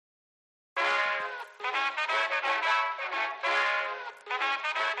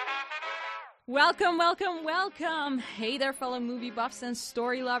Welcome, welcome, welcome! Hey there, fellow movie buffs and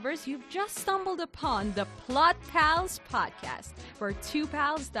story lovers. You've just stumbled upon the Plot Pals podcast, where two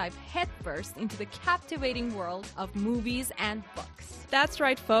pals dive headfirst into the captivating world of movies and books. That's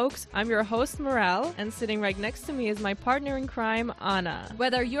right, folks. I'm your host, Morel, and sitting right next to me is my partner in crime, Anna.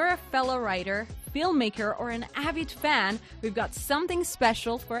 Whether you're a fellow writer, filmmaker, or an avid fan, we've got something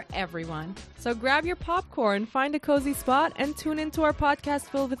special for everyone. So grab your popcorn, find a cozy spot, and tune into our podcast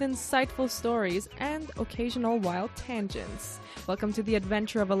filled with insightful stories and occasional wild tangents. Welcome to the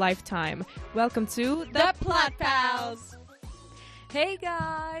adventure of a lifetime. Welcome to The Plot Pals! Hey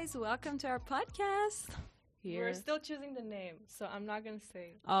guys, welcome to our podcast. Here. We're still choosing the name, so I'm not going to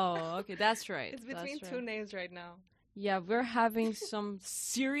say. Oh, okay, that's right. It's between two names right now. Yeah, we're having some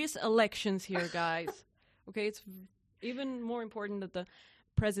serious elections here, guys. Okay, it's even more important than the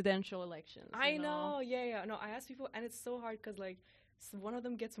presidential elections. I know, yeah. No, I asked people, and it's so hard because, like, one of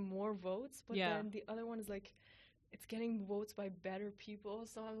them gets more votes, but then the other one is, like, it's getting votes by better people.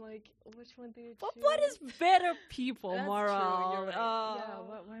 So I'm like, which one do you choose? What is better people, That's Moral? True, you're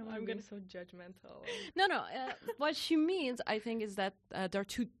right. Why am I being so judgmental? No. What she means, I think, is that there are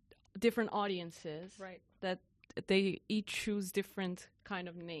two different audiences. Right. That they each choose different kind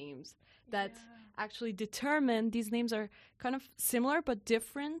of names that actually determine these names are kind of similar but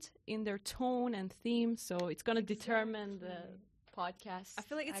different in their tone and theme. So it's going to determine the podcast. I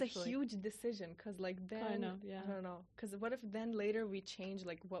feel like it's a huge decision because, like, then I don't know. Because what if then later we change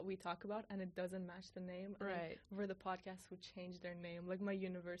like what we talk about and it doesn't match the name? Right. Where the podcast would change their name, like my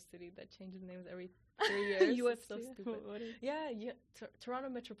university that changes names every 3 years. USC. So stupid. Toronto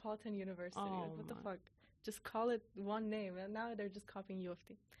Metropolitan University. Oh, what the fuck? Just call it one name, and now they're just copying U of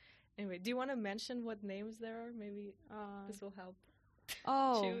T. Anyway, do you want to mention what names there are? Maybe this will help.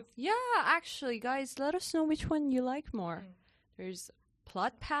 Choose. Yeah, actually, guys, let us know which one you like more. There's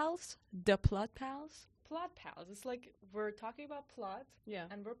Plot Pals, The Plot Pals. Plot Pals. It's like we're talking about plot,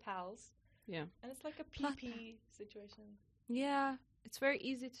 and we're pals. Yeah. And it's like a PP situation. Yeah, it's very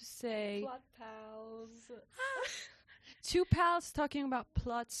easy to say. Plot Pals. Two pals talking about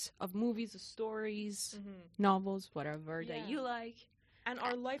plots of movies, stories, novels, whatever that you like. And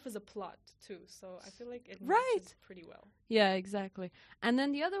our life is a plot, too, so I feel like it matches pretty well. Yeah, exactly. And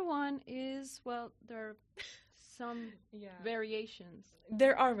then the other one is, well, there are some variations.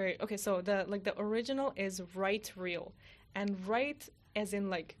 There are so the original is write reel, and write as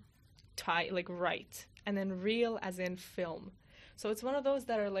in like write, and then reel as in film. So it's one of those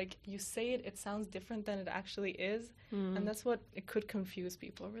that are like you say it sounds different than it actually is, and that's what it could confuse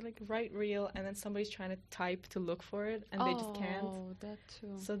people. We're like write reel, and then somebody's trying to type to look for it, and they just can't. Oh, that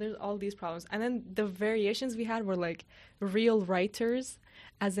too. So there's all these problems, and then the variations we had were like real writers,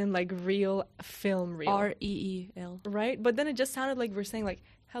 as in like real film reel. REEL. Right, but then it just sounded like we're saying like,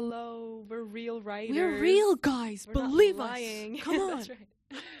 "Hello, we're real writers. We're real guys. We're Believe not us. lying." Come on. That's right.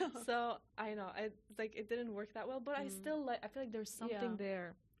 So I know it didn't work that well, but I still I feel like there's something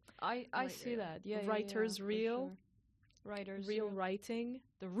there. I see that. Yeah. Writers real. Sure. Writers real writing.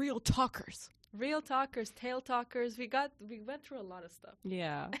 The real talkers. Real talkers, tale talkers. We went through a lot of stuff.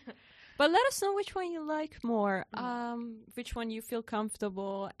 Yeah. But let us know which one you like more. Which one you feel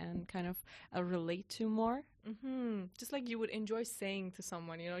comfortable and kind of relate to more. Just like you would enjoy saying to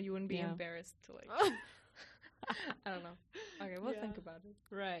someone, you wouldn't be embarrassed to like I don't know. Okay, we'll think about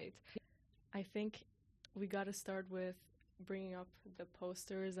it. Right. I think we got to start with bringing up the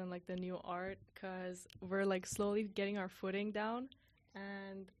posters and like the new art, because we're like slowly getting our footing down,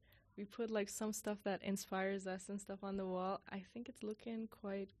 and we put like some stuff that inspires us and stuff on the wall. I think it's looking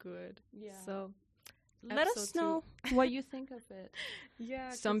quite good. Yeah. So let us know what you think of it.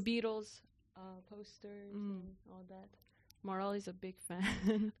 Yeah. Some Beatles posters and all that. Marl is a big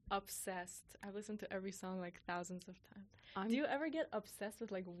fan. Obsessed. I've listened to every song like thousands of times. Do you ever get obsessed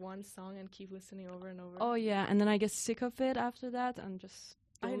with like one song and keep listening over and over? Oh yeah, and then I get sick of it after that and just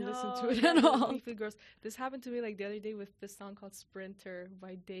don't listen to it at at all. Gross. This happened to me like the other day with this song called Sprinter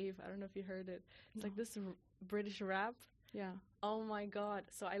by Dave. I don't know if you heard it. It's like this British rap. Yeah. Oh my god.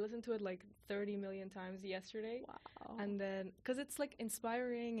 So I listened to it like 30 million times yesterday. Wow. And then because it's like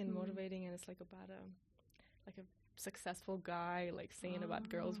inspiring and motivating, and it's like about a successful guy like singing about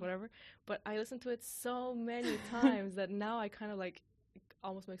girls, whatever. But I listened to it so many times that now I kind of like it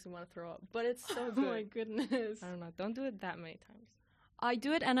almost makes me want to throw up. But it's so good. Oh my goodness. I don't know. Don't do it that many times. I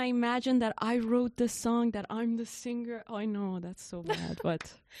do it and I imagine that I wrote the song, that I'm the singer. Oh, I know that's so bad,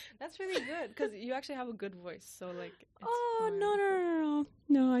 but that's really good because you actually have a good voice. So like, it's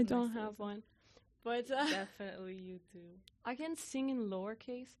no, I don't have one. But definitely you do. I can sing in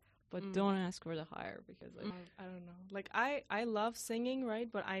lowercase, but don't ask for the higher because like I don't know. Like I love singing, right?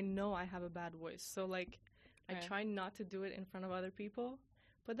 But I know I have a bad voice, so like I try not to do it in front of other people.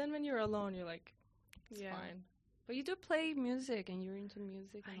 But then when you're alone, you're like, it's fine. But you do play music, and you're into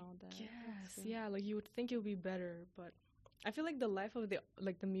music and all that. Yes, yeah. Like you would think it would be better, but I feel like the life of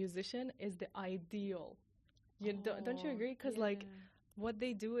the musician is the ideal. Don't you agree? Because like what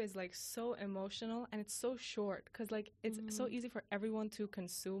they do is like so emotional, and it's so short. Because like it's so easy for everyone to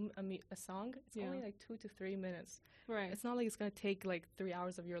consume a song. It's only like 2 to 3 minutes. Right. It's not like it's gonna take like 3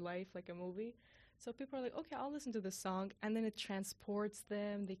 hours of your life, like a movie. So people are like, okay, I'll listen to the song, and then it transports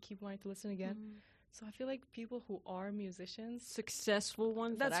them. They keep wanting to listen again. So I feel like people who are musicians, successful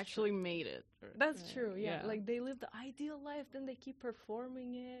ones that actually made it. That's true. Yeah. Like they live the ideal life, then they keep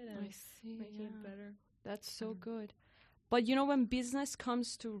performing it and making it better. That's so good. But you know, when business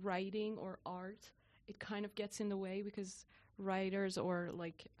comes to writing or art, it kind of gets in the way because writers or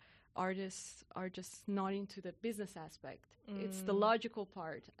like artists are just not into the business aspect. It's the logical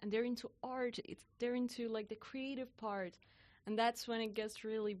part, and they're into art. They're into like the creative part, and that's when it gets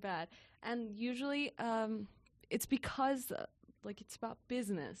really bad. And usually, it's because like it's about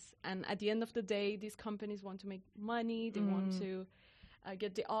business, and at the end of the day, these companies want to make money. They want to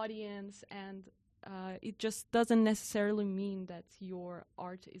get the audience, and it just doesn't necessarily mean that your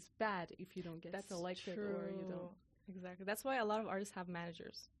art is bad if you don't get selected or you don't. Exactly. That's why a lot of artists have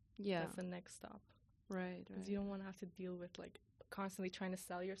managers. Yeah. That's the next stop. Right. Because you don't want to have to deal with like constantly trying to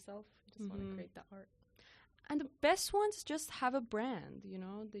sell yourself. You just want to create that art. And the best ones just have a brand, you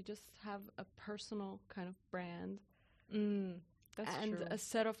know? They just have a personal kind of brand. That's and true. A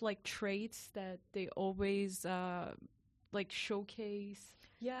set of like traits that they always like showcase.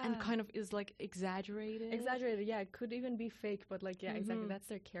 Yeah. And kind of is like exaggerated. Exaggerated, yeah. It could even be fake, but like, yeah, exactly. That's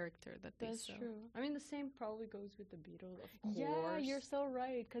their character that they That's show. true. I mean, the same probably goes with the Beatles, of course. Yeah, you're so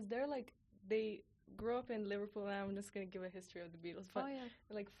right. Because they're like, they grew up in Liverpool, and I'm just going to give a history of the Beatles. But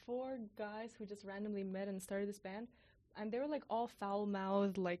like 4 guys who just randomly met and started this band. And they were like all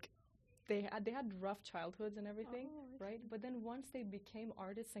foul-mouthed, like they had rough childhoods and everything, right? But then once they became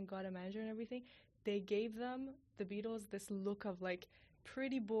artists and got a manager and everything, they gave them, the Beatles, this look of like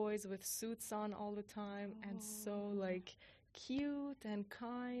pretty boys with suits on all the time and so like cute and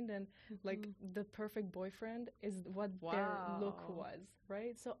kind and like the perfect boyfriend is what their look was,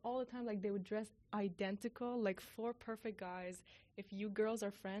 right? So all the time like they would dress identical, like 4 perfect guys. If you girls are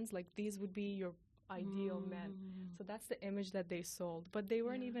friends, like these would be your ideal men. So that's the image that they sold, but they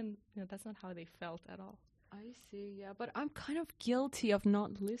weren't even, you know, that's not how they felt at all. I see, yeah, but I'm kind of guilty of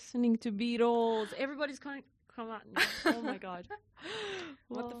not listening to Beatles. Everybody's kind of come at me. Oh my god.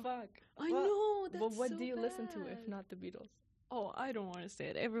 What the fuck? I know, that's But what so do you listen to bad. if not the Beatles? Oh, I don't want to say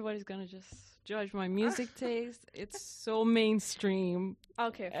it. Everybody's gonna just judge my music taste. It's so mainstream.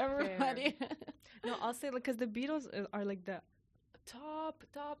 Okay, everybody. No, I'll say like because the Beatles are like the top.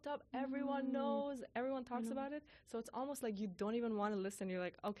 Everyone knows. Everyone talks about it. So it's almost like you don't even want to listen. You're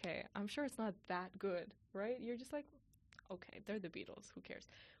like, okay, I'm sure it's not that good, right? You're just like, okay, they're the Beatles. Who cares?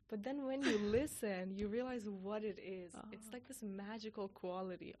 But then when you listen, you realize what it is. It's like this magical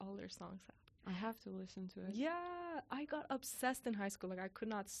quality all their songs have. I have to listen to it. Yeah, I got obsessed in high school. Like I could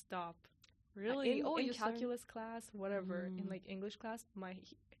not stop. Really? In calculus class, whatever, in like English class, my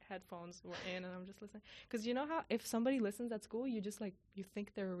headphones were in and I'm just listening. Because you know how if somebody listens at school, you just like, you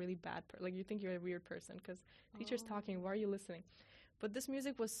think they're a really bad person. Like you think you're a weird person because teacher's talking, why are you listening? But this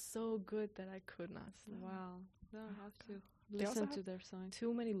music was so good that I could not stop. Wow. No, I have to listen to their songs.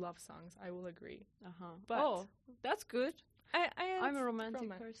 Too many love songs, I will agree. But that's good. I'm a romantic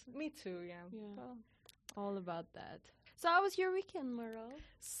person. Me too, yeah. Well, all about that. So how was your weekend, Merle?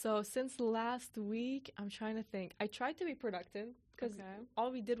 So since last week, I'm trying to think. I tried to be productive because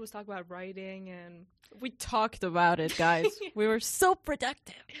all we did was talk about writing and... We talked about it, guys. We were so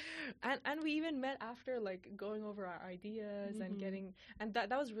productive. And we even met after, like, going over our ideas and getting... And that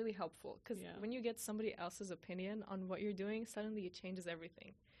was really helpful because when you get somebody else's opinion on what you're doing, suddenly it changes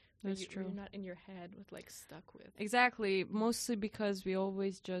everything. That's true. You're not in your head with, like, stuck with. Exactly. Mostly because we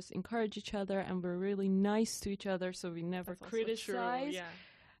always just encourage each other and we're really nice to each other, so we never criticize.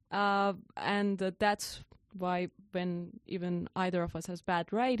 And that's why when even either of us has bad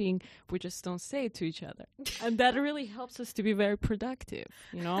writing, we just don't say it to each other. And that really helps us to be very productive,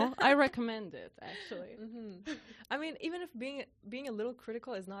 you know? I recommend it, actually. I mean, even if being a little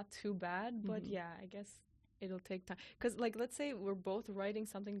critical is not too bad, but yeah, I guess... It'll take time. Because, like, let's say we're both writing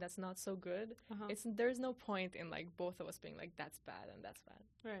something that's not so good. There's no point in, like, both of us being like, that's bad and that's bad.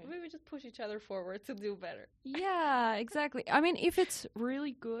 Right. Maybe we just push each other forward to do better. Yeah, exactly. I mean, if it's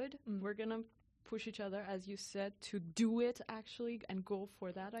really good, we're going to push each other, as you said, to do it actually and go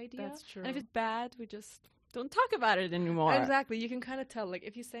for that idea. That's true. And if it's bad, we just don't talk about it anymore. Exactly. You can kind of tell, like,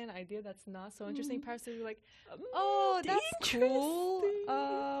 if you say an idea that's not so interesting, Paris will be like, oh, that's cool.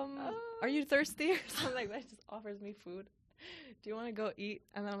 Are you thirsty? Or something like that. It just offers me food. Do you want to go eat?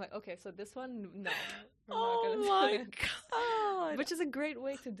 And then I'm like, okay, so this one, no. We're not gonna do it. God. Which is a great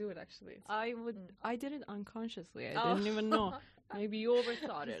way to do it, actually. I did it unconsciously. I didn't even know. Maybe you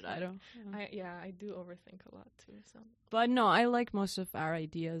overthought it. I don't. I do overthink a lot too. So, but no, I like most of our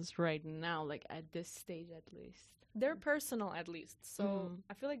ideas right now, like at this stage at least. They're personal, at least. So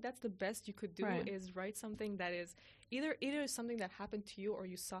I feel like that's the best you could do is write something that is either something that happened to you or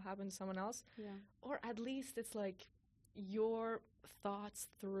you saw happen to someone else, or at least it's like your thoughts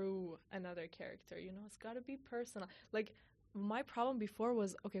through another character. You know, it's got to be personal. Like, my problem before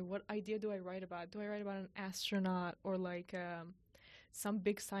was, okay, what idea do I write about? Do I write about an astronaut or like some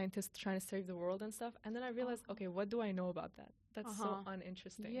big scientist trying to save the world and stuff? And then I realized, okay, what do I know about that? That's so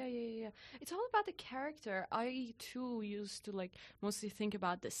uninteresting. Yeah. It's all about the character. I too used to like mostly think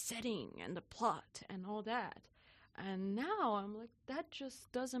about the setting and the plot and all that. And now I'm like, that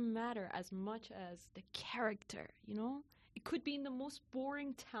just doesn't matter as much as the character, you know? It could be in the most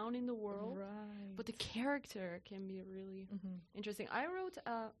boring town in the world, but the character can be really interesting. I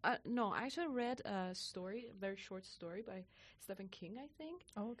actually read a story, a very short story by Stephen King, I think.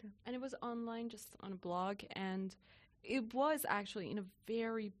 Oh, okay. And it was online, just on a blog, and it was actually in a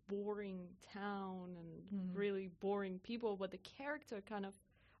very boring town and really boring people, but the character kind of,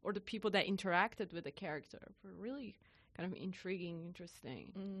 or the people that interacted with the character were really kind of intriguing,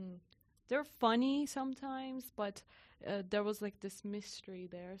 interesting. They're funny sometimes, but there was like this mystery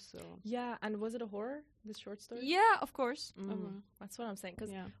there. So yeah, and was it a horror? This short story? Yeah, of course. That's what I'm saying.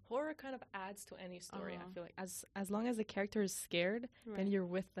 Because horror kind of adds to any story. I feel like as long as the character is scared, then you're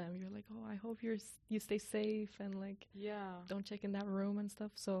with them. You're like, oh, I hope you stay safe and like don't check in that room and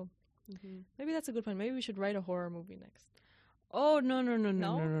stuff. So maybe that's a good point. Maybe we should write a horror movie next. Oh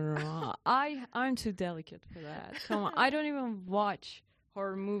no! I'm too delicate for that. Come on, I don't even watch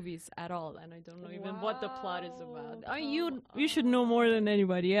horror movies at all, and I don't know even what the plot is about. You should know more than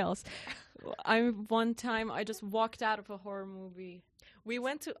anybody else. One time I just walked out of a horror movie. We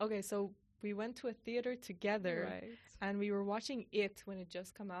went to a theater together, and we were watching It when it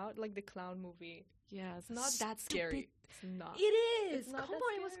just came out, like the clown movie. Yeah, it's not that scary. It's not. It is. Come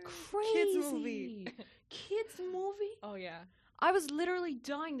on, it was crazy. Kids movie. Kids movie. Oh yeah. I was literally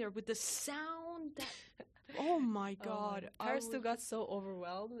dying there with the sound that. Oh my God. Paris still got so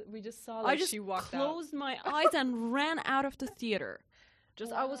overwhelmed. We just saw she walked out. I just closed my eyes and ran out of the theater.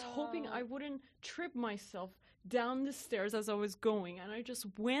 I was hoping I wouldn't trip myself down the stairs as I was going. And I just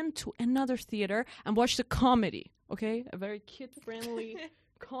went to another theater and watched a comedy. Okay? A very kid-friendly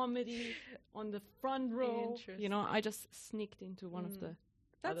comedy on the front row. You know, I just sneaked into one of the...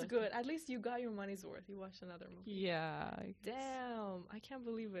 That's good. At least you got your money's worth. You watched another movie. Yeah. Damn. I can't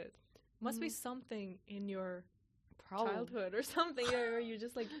believe it. Must be something in your childhood or something where you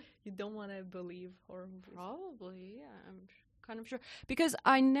just like, you don't want to believe horror movies. Probably, yeah. I'm kind of sure. Because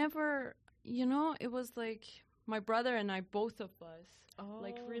I never, you know, it was like my brother and I, both of us,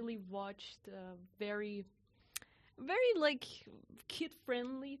 like really watched very like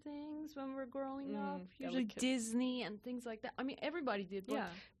kid-friendly things when we were growing up. Usually Disney and things like that. I mean, everybody did. But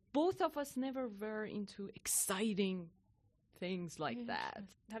both of us never were into exciting things like that.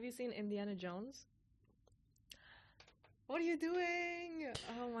 Have you seen Indiana Jones? What are you doing?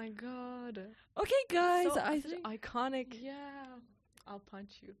 Oh my God. Okay, guys. So iconic. Yeah. I'll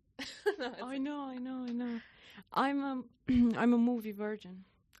punch you. I know. I'm a movie virgin.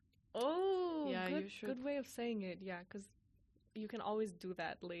 Oh, yeah, good, you should. Good way of saying it. Yeah, because you can always do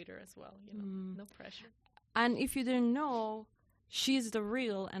that later as well. You know, no pressure. And if you didn't know, she's the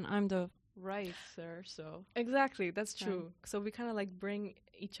real and I'm the writer. So exactly, that's true. So we kind of like bring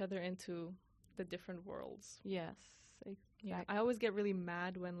each other into the different worlds. Yes. Exactly. Yeah, I always get really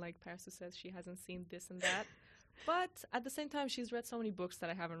mad when like Paris says she hasn't seen this and that, but at the same time, she's read so many books that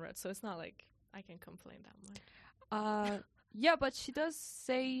I haven't read, so it's not like I can complain that much. Yeah, but she does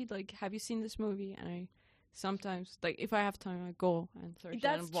say, like, have you seen this movie? And I sometimes, like, if I have time, I go and search it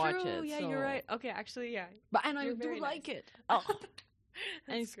and watch it. That's true, yeah, so. You're right. Okay, actually, yeah. But, and I do like it. Oh.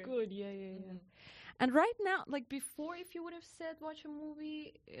 And it's great. Good, yeah. And right now, like, before, if you would have said watch a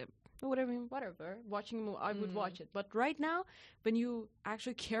movie, whatever, watching a movie, I would watch it. But right now, when you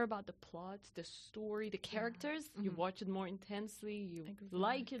actually care about the plot, the story, the characters, you watch it more intensely, you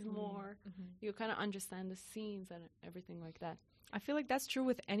like it more, you kind of understand the scenes and everything like that. I feel like that's true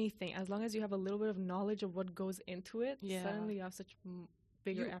with anything. As long as you have a little bit of knowledge of what goes into it, suddenly you have such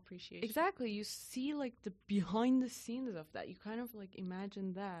bigger appreciation. Exactly. You see like the behind the scenes of that. You kind of like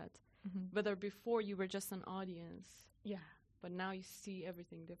imagine that. Whether before you were just an audience. Yeah. But now you see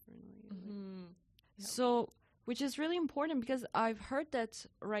everything differently. Yep. So, which is really important because I've heard that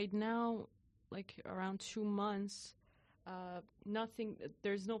right now, like around 2 months,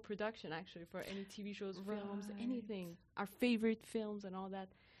 there's no production actually for any TV shows, films, anything. Our favorite films and all that.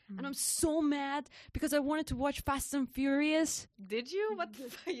 And I'm so mad because I wanted to watch Fast and Furious. Did you? What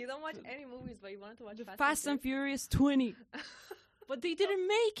you don't watch any movies, but you wanted to watch Fast and Furious 20. But they didn't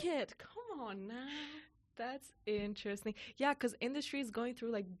make it. Come on now. That's interesting. Yeah, because industry is going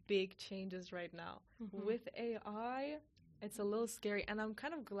through like big changes right now. With AI, it's a little scary, and I'm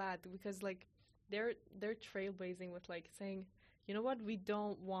kind of glad because like they're trailblazing with like saying, you know what, we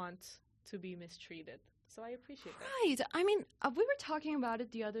don't want to be mistreated. So I appreciate that. Right. I mean, we were talking about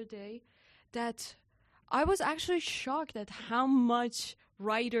it the other day that I was actually shocked at how much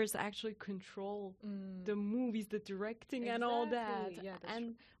writers actually control the movies, the directing and all that. Yeah, and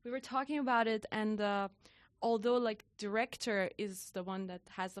true. we were talking about it, and although like director is the one that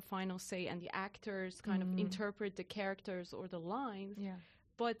has the final say and the actors kind of interpret the characters or the lines. Yeah.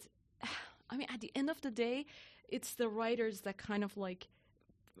 But I mean, at the end of the day, it's the writers that kind of like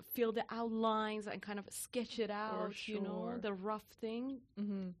fill the outlines and kind of sketch it out, you know, the rough thing.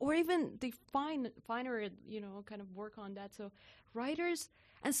 Or even the finer, you know, kind of work on that. So writers,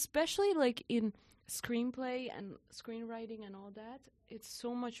 and especially like in screenplay and screenwriting and all that, it's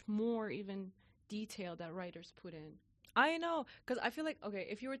so much more even detail that writers put in. I know, because I feel like, okay,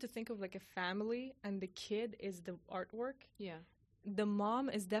 if you were to think of like a family and the kid is the artwork, the mom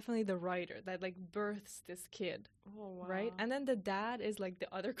is definitely the writer that like births this kid. Oh, wow. Right? And then the dad is like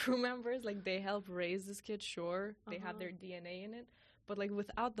the other crew members, like they help raise this kid, sure. They have their DNA in it. But like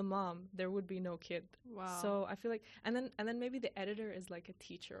without the mom, there would be no kid. Wow. So I feel like, and then maybe the editor is like a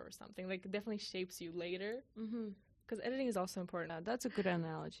teacher or something. Like it definitely shapes you later. Because editing is also important. That's a good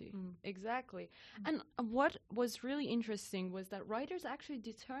analogy. Exactly. And what was really interesting was that writers actually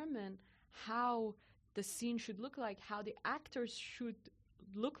determine how the scene should look like, how the actors should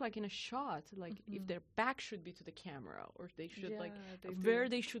look like in a shot, like if their back should be to the camera or they should where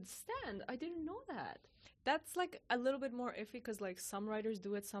they should stand. I didn't know that. That's like a little bit more iffy because like some writers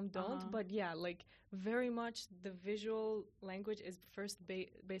do it, some don't. But yeah, like very much the visual language is first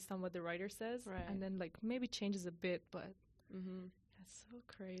based on what the writer says, and then like maybe changes a bit, but that's so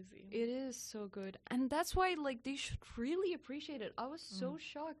crazy. It is so good, and that's why like they should really appreciate it. I was so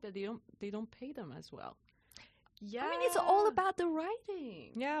shocked that they don't pay them as well. Yeah, I mean, it's all about the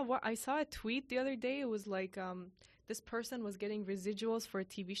writing. Yeah, I saw a tweet the other day. It was like this person was getting residuals for a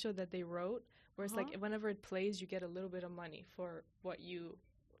TV show that they wrote, where it's like whenever it plays, you get a little bit of money for what you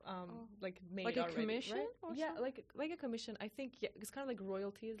like made like a already, commission, right? or Yeah, something? like a commission. I think it's kind of like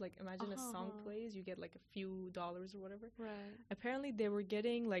royalties. Like imagine a song plays, you get like a few dollars or whatever. Right. Apparently, they were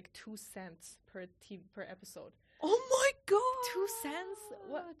getting like 2 cents per episode. Oh my god! 2 cents?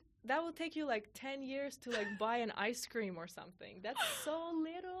 What? That will take you like 10 years to like buy an ice cream or something. That's so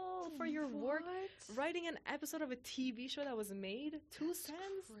little for your work. Writing an episode of a TV show that was made, 2 cents?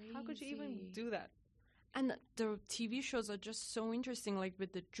 Crazy. How could you even do that? And the TV shows are just so interesting, like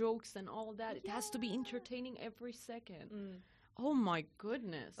with the jokes and all that. It has to be entertaining every second. Oh my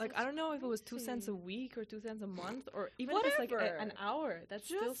goodness. Like, I don't know if it was 2 cents a week or 2 cents a month or even if it's like an hour. That's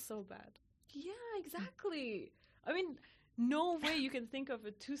still so bad. Yeah, exactly. I mean, no way you can think of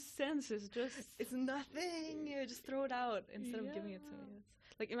it. 2 cents is just... It's nothing. You just throw it out instead of giving it to me.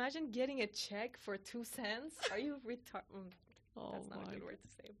 Like, imagine getting a check for 2 cents. Are you retarded? That's not a good word to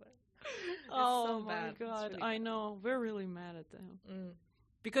say, but... Oh my god, really I know. We're really mad at them.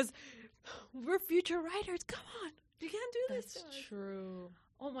 Because we're future writers. Come on. You can't do this. That's true.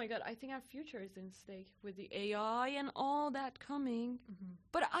 Oh my god, I think our future is in stake with the AI and all that coming.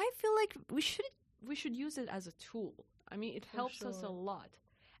 But I feel like we should use it as a tool. I mean, it helps us a lot.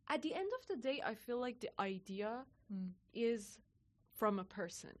 At the end of the day, I feel like the idea is from a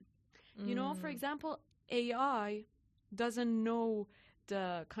person. You know, for example, AI doesn't know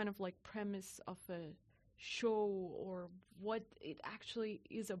the kind of like premise of a show or what it actually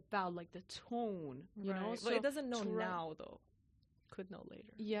is about, like the tone, you know? So it doesn't know now, though. Could know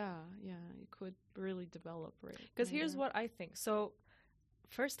later. Yeah, it could really develop, right? Because here's what I think. So,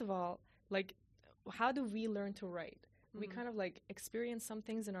 first of all, like, how do we learn to write? We kind of like experience some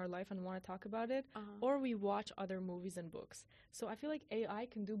things in our life and want to talk about it, or we watch other movies and books. So I feel like AI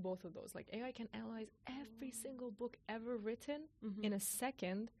can do both of those. Like AI can analyze every single book ever written in a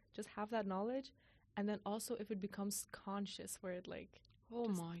second, just have that knowledge, and then also if it becomes conscious, where it like oh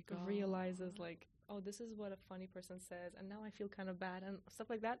my god realizes like, oh, this is what a funny person says, and now I feel kind of bad and stuff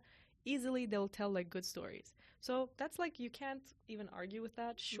like that, easily they'll tell like good stories. So that's like, you can't even argue with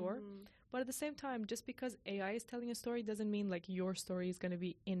that, sure. But at the same time, just because AI is telling a story doesn't mean like your story is going to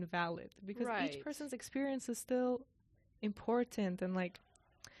be invalid, because each person's experience is still important. And like,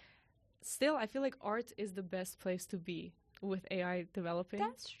 still, I feel like art is the best place to be with AI developing.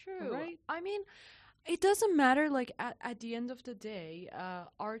 That's true. Right? I mean, it doesn't matter. Like at the end of the day,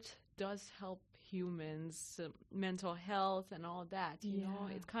 art does help humans, mental health and all that. You know,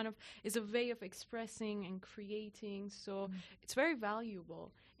 it kind of is a way of expressing and creating. So it's very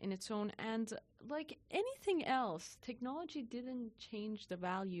valuable in its own. And like anything else, technology didn't change the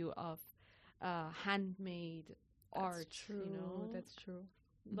value of handmade art. True. You know, that's true.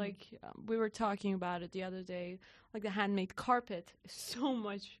 Like we were talking about it the other day. Like the handmade carpet is so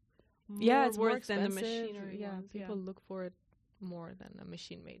much more it's worth more than the machinery. People look for it more than a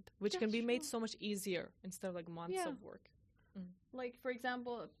machine made, which can be made so much easier instead of like months of work. Like for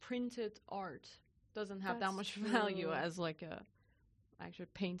example, printed art doesn't have that much value as like a actually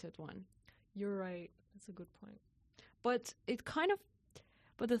painted one. You're right. That's a good point. But it kind of,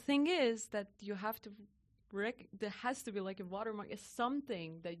 but the thing is that you have to there has to be like a watermark, is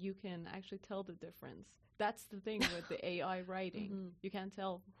something that you can actually tell the difference. That's the thing with the AI writing. You can't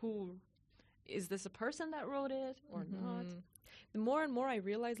tell who, is this a person that wrote it or not. The more and more I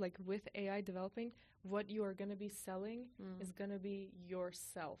realize, like with AI developing, what you are going to be selling is going to be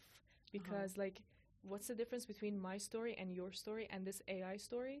yourself. Because like, what's the difference between my story and your story and this AI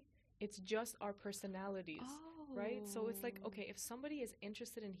story? It's just our personalities, right? So it's like, okay, if somebody is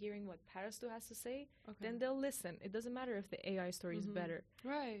interested in hearing what Parastu has to say, then they'll listen. It doesn't matter if the AI story is better.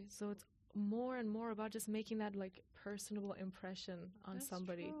 Right. So it's more and more about just making that like personable impression on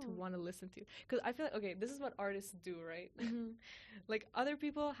somebody to want to listen to. Because I feel like, okay, this is what artists do, right? Like other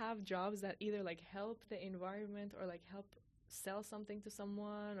people have jobs that either like help the environment or like help sell something to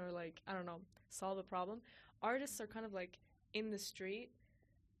someone or like, I don't know, solve a problem. Artists are kind of like in the street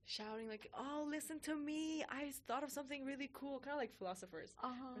shouting like, oh, listen to me, I thought of something really cool, kind of like philosophers.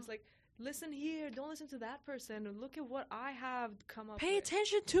 It's like, listen here, don't listen to that person, look at what I have come up Pay with.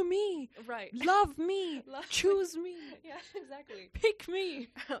 attention to me. Right. Love me. Choose me. Yeah, exactly. Pick me.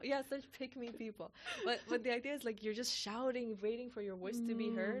 Yeah, such pick me people. But the idea is like, you're just shouting, waiting for your voice to be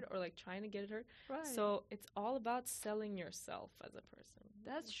heard or like trying to get it heard. Right. So it's all about selling yourself as a person.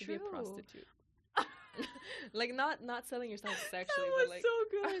 That's to true. be a prostitute. Like not selling yourself sexually, that was but like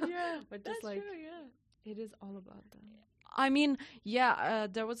so good. Yeah. but That's just like true, yeah. it is all about that. I mean,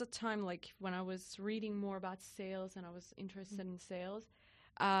 there was a time like when I was reading more about sales and I was interested in sales.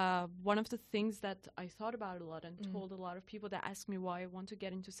 One of the things that I thought about a lot and told a lot of people that asked me why I want to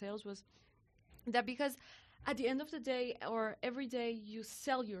get into sales was that because at the end of the day or every day you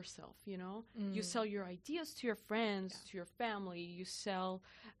sell yourself, you know, you sell your ideas to your friends, to your family, you sell,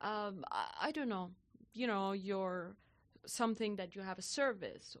 I don't know, you know, your something that you have a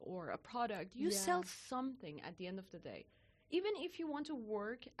service or a product, you sell something at the end of the day. Even if you want to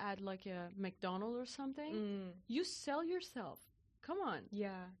work at like a McDonald's or something, you sell yourself. Come on.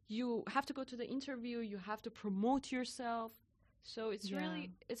 Yeah. You have to go to the interview, you have to promote yourself. So it's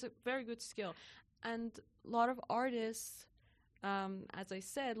really, it's a very good skill. And a lot of artists, as I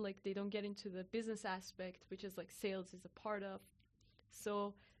said, like they don't get into the business aspect, which is like sales is a part of.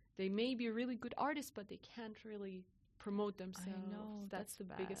 So they may be really good artists, but they can't really promote themselves. I know. That's the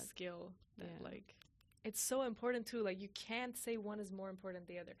biggest skill. That like, it's so important too. Like you can't say one is more important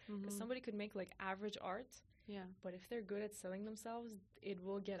than the other. Because somebody could make like average art. Yeah. But if they're good at selling themselves, it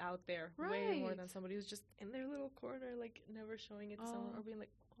will get out there way more than somebody who's just in their little corner, like never showing it to someone or being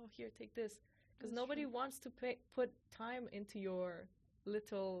like, oh, here, take this. Because nobody wants to put time into your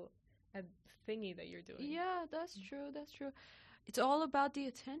little thingy that you're doing. Yeah, that's true. That's true. It's all about the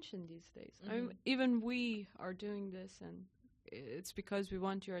attention these days. I mean, even we are doing this, and it's because we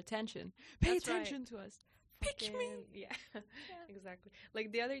want your attention. Pay attention to us. Pick me. Yeah, exactly.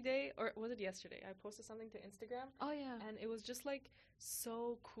 Like the other day, or was it yesterday? I posted something to Instagram. Oh, yeah. And it was just like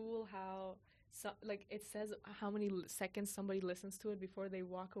so cool how... So, like it says how many seconds somebody listens to it before they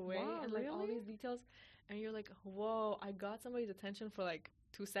walk away, and like all these details, and you're like, whoa, I got somebody's attention for like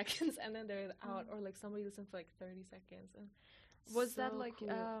 2 seconds, and then they're out, or like somebody listened for like 30 seconds. And was that like cool.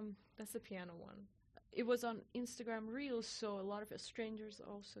 That's the piano one. It was on Instagram Reels, so a lot of strangers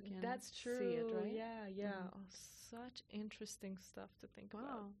also can see it, right? Yeah. Oh, such interesting stuff to think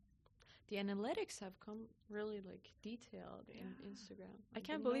about. The analytics have come really like detailed in Instagram. I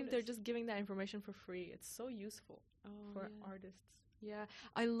can't believe they're just giving that information for free. It's so useful for artists. Yeah,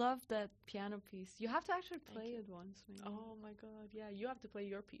 I love that piano piece. You have to actually play it once. Maybe. Oh my god, yeah. You have to play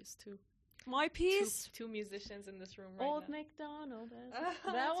your piece too. My piece. Two musicians in this room right Old now. MacDonald. That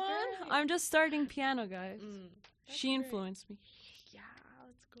That's one. great. I'm just starting piano, guys. That's She great. influenced me. Yeah,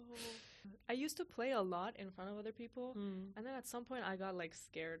 let's go. I used to play a lot in front of other people, and then at some point I got like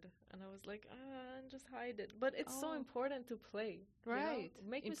scared, and I was like, just hide it. But it's so important to play, Right? You know?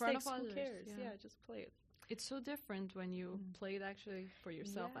 Make In front mistakes. of Who others, cares? yeah. Yeah, just play it. It's so different when you play it actually for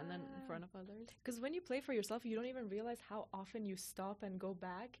yourself and then in front of others. Because when you play for yourself, you don't even realize how often you stop and go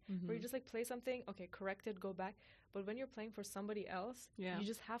back. Where you just like play something, okay, correct it, go back. But when you're playing for somebody else, you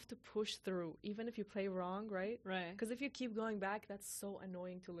just have to push through, even if you play wrong, right? Right. Because if you keep going back, that's so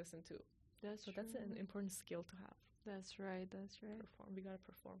annoying to listen to. That's So that's an important skill to have. That's right. That's right. Perform. We gotta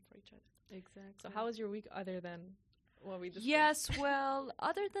perform for each other. Exactly. So how was your week other than what we discussed? Yes, well,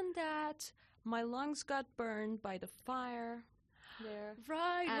 other than that, my lungs got burned by the fire there.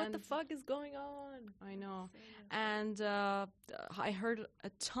 Right. What And the fuck is going on? I know. And I heard a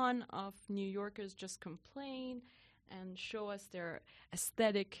ton of New Yorkers just complain and show us their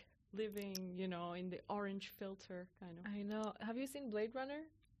aesthetic living, you know, in the orange filter kind of. I know. Have you seen Blade Runner?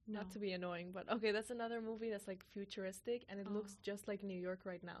 No. Not to be annoying, but okay, that's another movie that's like futuristic, and it looks just like New York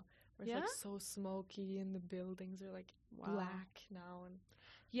right now. Where it's like so smoky, and the buildings are like black now. And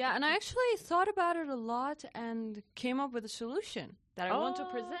yeah, and I actually thought about it a lot and came up with a solution that I want to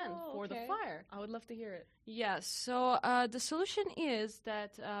present for the fire. I would love to hear it. Yes, so the solution is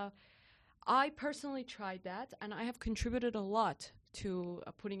that I personally tried that, and I have contributed a lot to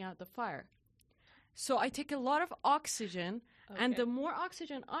putting out the fire. So I take a lot of oxygen, and the more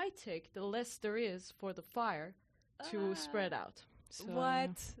oxygen I take, the less there is for the fire to spread out. So,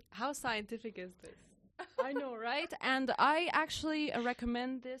 What? How scientific is this? I know, right? And I actually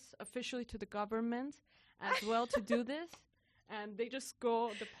recommend this officially to the government as well to do this. And they just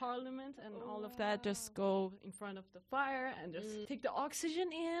go, the parliament and all of that just go in front of the fire and just take the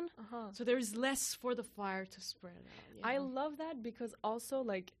oxygen in. So there's less for the fire to spread out. I love that because also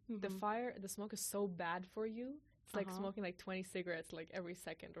like the smoke is so bad for you. It's like smoking like 20 cigarettes like every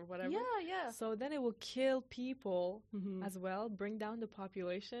second or whatever. Yeah. So then it will kill people as well, bring down the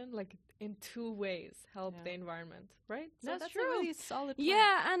population like in two ways, help the environment, right? So that's true. a really solid plan.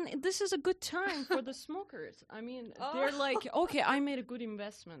 Yeah, and this is a good time for the smokers. I mean, they're like, okay, I made a good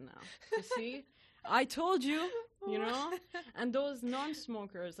investment now. You see? I told you, you know? And those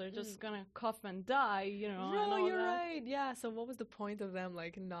non-smokers are just gonna cough and die, you know? No, and all you're that. right. Yeah, so what was the point of them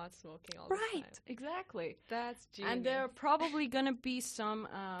like not smoking all the time? Right, exactly. That's genius. And there are probably going to be some,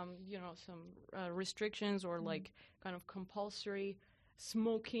 some restrictions or like kind of compulsory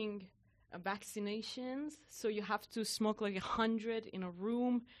smoking vaccinations. So you have to smoke like 100 in a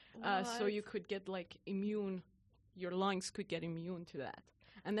room, so you could get like immune. Your lungs could get immune to that.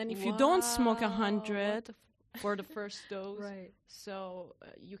 And then if you don't smoke 100 for the first dose, so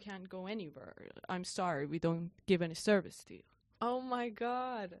you can't go anywhere. I'm sorry, we don't give any service to you. Oh my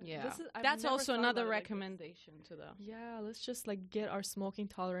God. Yeah. I've That's never also thought another about it like this. recommendation to them. Yeah, let's just like get our smoking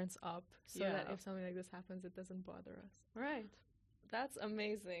tolerance up so that Yeah. if something like this happens, it doesn't bother us. Right. That's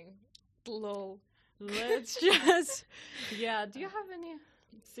amazing. Lol. Let's just... Yeah, do you have any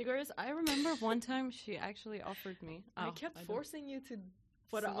cigarettes? I remember one time she actually offered me. I kept forcing you to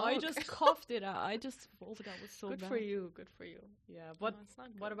But smoke. I just coughed it out. I just felt that was so Good bad. for you. Good for you. Yeah, but No, it's not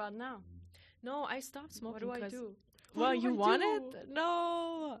what good. about now? No, I stopped smoking. What do I 'cause- do? Well, What do you I want do? it?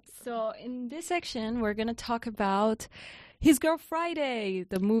 No. So in this section, we're going to talk about His Girl Friday,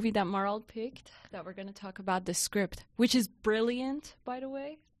 the movie that Marl picked, that we're going to talk about the script, which is brilliant, by the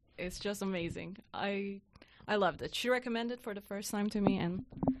way. It's just amazing. I loved it. She recommended it for the first time to me, and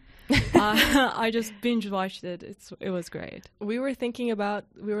I just binge watched it. It was great. We were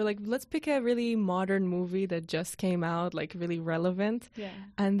like, let's pick a really modern movie that just came out, like really relevant. Yeah.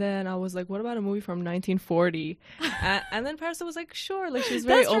 And then I was like, what about a movie from 1940? And then Parsa was like, sure. Like she was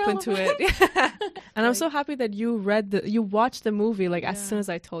very That's open to it. And I'm so happy that you watched the movie like as soon as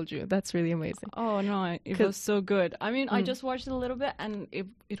I told you. That's really amazing. Oh no, it was so good. I mean, I just watched it a little bit and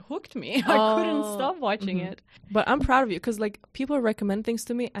it hooked me. I couldn't stop watching it. But I'm proud of you because like people recommend things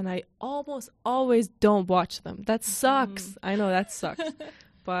to me and I almost always don't watch them. That sucks. I know that sucks.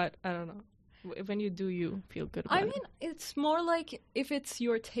 But I don't know. When you do, you feel good about it. I mean, it's more like if it's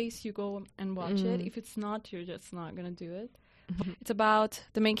your taste, you go and watch it. If it's not, you're just not going to do it. It's about,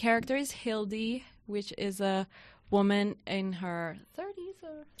 the main character is Hildy, which is a woman in her 30s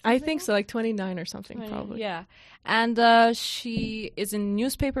or I think so, like 29 or something, 20, probably. Yeah. And she is in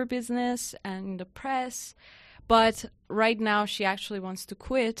newspaper business and the press, but right now she actually wants to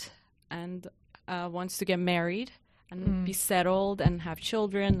quit and wants to get married and be settled and have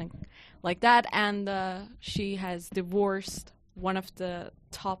children and like that. And she has divorced one of the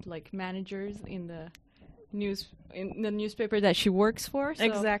top like managers in the newspaper that she works for. So.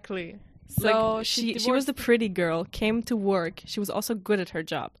 Exactly. So like, she was the pretty girl, came to work. She was also good at her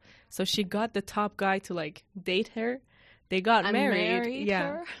job. So she got the top guy to like date her. They got married.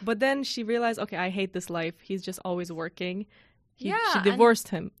 Yeah. Her. But then she realized, okay, I hate this life. He's just always working. She Yeah, divorced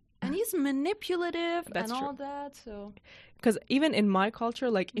him. And he's manipulative That's and all true. that. So because even in my culture,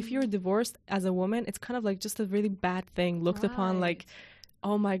 like if you're divorced as a woman, it's kind of like just a really bad thing looked upon, like,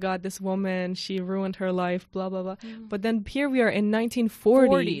 oh my God, this woman, she ruined her life, blah, blah, blah. But then here we are in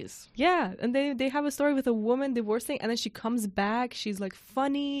 1940. 40s. Yeah. And they have a story with a woman divorcing, and then she comes back. She's like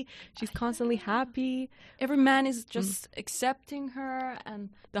funny. She's constantly happy. Every man is just accepting her, and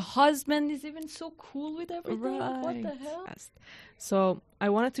the husband is even so cool with everything. Right. What the hell? Yes. So I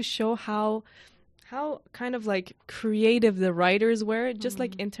wanted to show how kind of like creative the writers were, just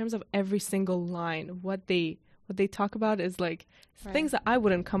like in terms of every single line. What they talk about is like things that I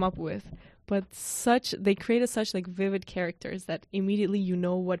wouldn't come up with, but they created such like vivid characters that immediately you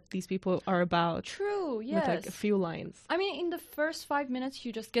know what these people are about. True, yes. With like a few lines. I mean, in the first 5 minutes,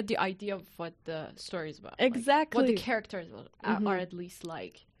 you just get the idea of what the story is about. Exactly. Like, what the characters are at least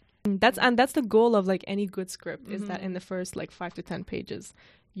like. That's the goal of like any good script, is that in the first like 5 to 10 pages,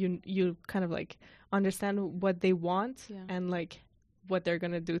 you kind of like understand what they want and like what they're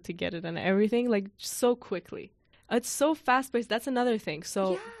gonna do to get it and everything, like so quickly. It's so fast paced. That's another thing.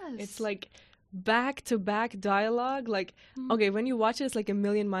 So it's like back to back dialogue. Like okay, when you watch it, it's like a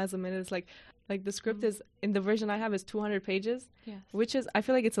million miles a minute. It's like the script is, in the version I have, is 200 pages, which is, I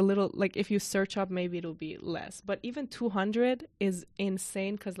feel like it's a little, like if you search up, maybe it'll be less. But even 200 is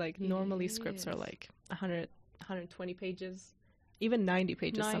insane, because like normally scripts are like 100, 120 pages. Even 90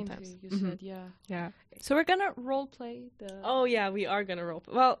 pages 90, sometimes. You said, yeah. Yeah. So we're gonna role play the. Oh yeah, we are gonna role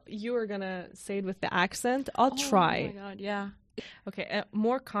play. Well, you are gonna say it with the accent. I'll try. Oh my God, yeah. Okay,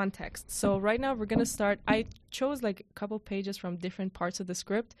 more context. So right now we're gonna start. I chose like a couple pages from different parts of the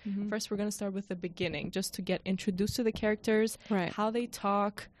script. First, we're gonna start with the beginning, just to get introduced to the characters, how they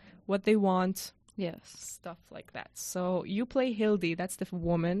talk, what they want. Yes. Stuff like that. So you play Hildy. That's the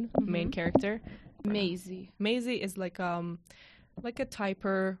woman, main character. Maisie. Maisie is like a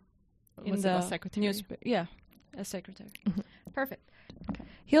typer in the secretary. Yeah, a secretary. Perfect.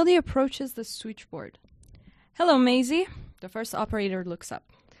 Hildy approaches the switchboard. Hello, Maisie. The first operator looks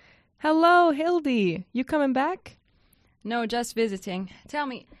up. Hello, Hildy. You coming back? No, just visiting. Tell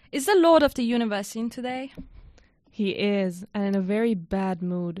me, is the Lord of the Universe in today? He is, and in a very bad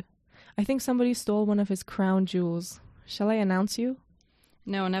mood. I think somebody stole one of his crown jewels. Shall I announce you?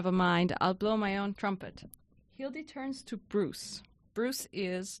 No, never mind. I'll blow my own trumpet. Hildy turns to Bruce. Bruce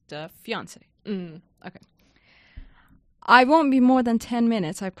is the fiancé. Okay. I won't be more than 10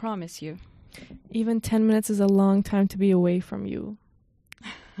 minutes, I promise you. Even 10 minutes is a long time to be away from you.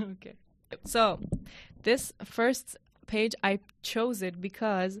 Okay. So, this first page, I chose it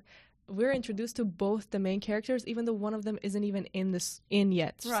because we're introduced to both the main characters, even though one of them isn't even in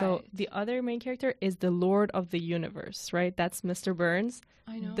yet. Right. So, the other main character is the Lord of the Universe, right? That's Mr. Burns,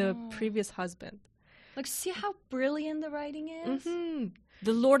 I know. the previous husband. Like, see how brilliant the writing is?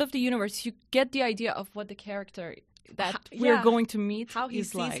 The Lord of the Universe, you get the idea of what the character that we're going to meet how he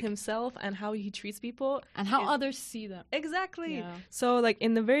sees like. himself and how he treats people. And how others see them. Exactly. Yeah. So, like,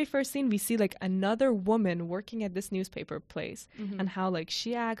 in the very first scene, we see, like, another woman working at this newspaper place. And how, like,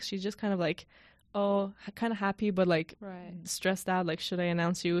 she acts. She's just kind of, like, kind of happy, but, like, stressed out. Like, should I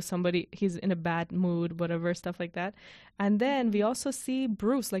announce you? He's in a bad mood, whatever, stuff like that. And then we also see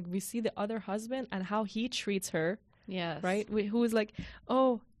Bruce. Like, we see the other husband and how he treats her. Yes. Right? Who is like,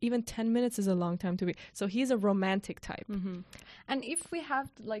 oh, even 10 minutes is a long time to be. So he's a romantic type. And if we have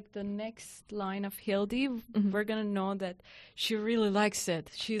like the next line of Hildy, we're going to know that she really likes it.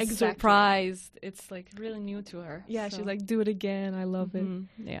 She's surprised. It's like really new to her. Yeah, she's like, do it again. I love it.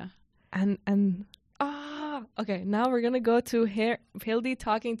 Yeah. Okay, now we're going to go to Hildy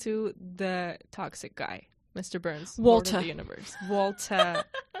talking to the toxic guy, Mr. Burns. Walter. Lord of the Universe. Walter.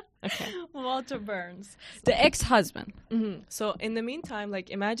 Okay. Walter Burns, the ex-husband. So in the meantime, like,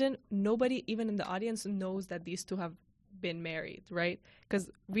 imagine nobody even in the audience knows that these two have been married, right?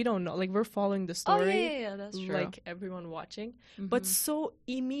 Because we don't know. Like, we're following the story. Oh, yeah, that's true. Like everyone watching. But so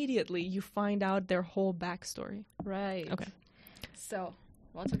immediately you find out their whole backstory. Right. Okay. So,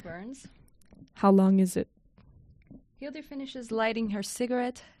 Walter Burns. How long is it? Hildy finishes lighting her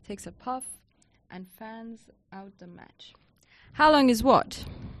cigarette, takes a puff, and fans out the match. How long is what?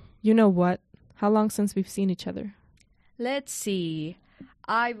 You know what? How long since we've seen each other? Let's see.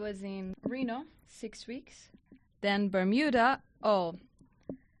 I was in Reno, 6 weeks. Then Bermuda,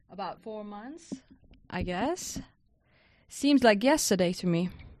 about 4 months, I guess. Seems like yesterday to me.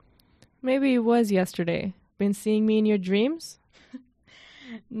 Maybe it was yesterday. Been seeing me in your dreams?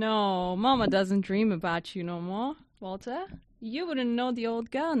 No, Mama doesn't dream about you no more, Walter. You wouldn't know the old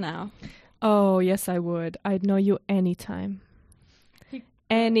girl now. Oh, yes, I would. I'd know you anytime.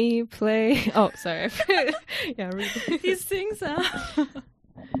 Any play. Oh, sorry. Yeah, read. He sings, huh?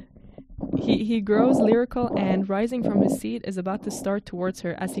 He grows lyrical and, rising from his seat, is about to start towards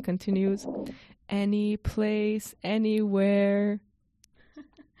her as he continues. Any place, anywhere.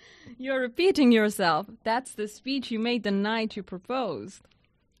 You're repeating yourself. That's the speech you made the night you proposed.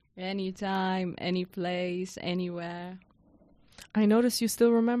 Anytime, any place, anywhere. I notice you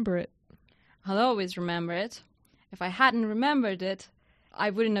still remember it. I'll always remember it. If I hadn't remembered it, I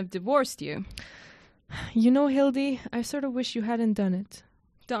wouldn't have divorced you. You know, Hildy, I sort of wish you hadn't done it.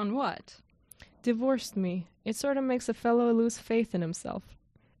 Done what? Divorced me. It sort of makes a fellow lose faith in himself.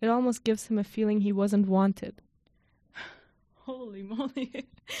 It almost gives him a feeling he wasn't wanted. Holy moly.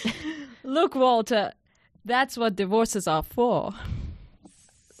 Look, Walter, that's what divorces are for.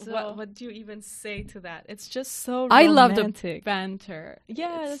 So What do you even say to that? It's just so I romantic. love the banter.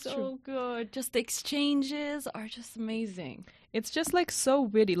 Yeah, it's that's so true. good. Just the exchanges are just amazing. It's just like so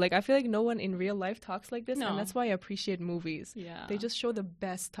witty. Like I feel like no one in real life talks like this, No. and that's why I appreciate movies. Yeah. They just show the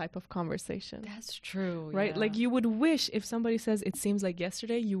best type of conversation. That's true. Right? Yeah. Like you would wish if somebody says it seems like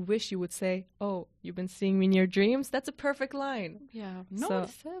yesterday, you wish you would say, "Oh, you've been seeing me in your dreams." That's a perfect line. Yeah.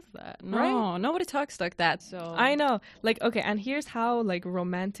 Nobody says that. No, Right? nobody talks like that. So I know. Like okay, and here's how like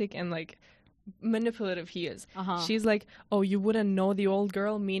romantic and like manipulative he is. Uh-huh. She's like, "Oh, you wouldn't know the old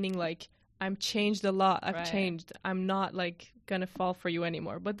girl," meaning like I'm changed a lot. I've Right. changed. I'm not like gonna fall for you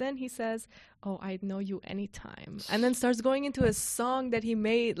anymore. But then he says, "Oh, I'd know you anytime," and then starts going into a song that he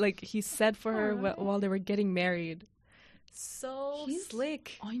made, like he said for her Alright. while they were getting married. So He's-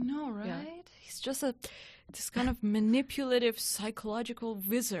 slick. I know, right? Yeah. He's just this kind of manipulative psychological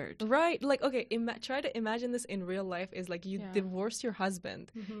wizard. Right? Like, okay, try to imagine this in real life is like you Yeah. divorce your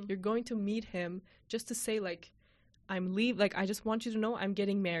husband. Mhm. You're going to meet him just to say like, like I just want you to know I'm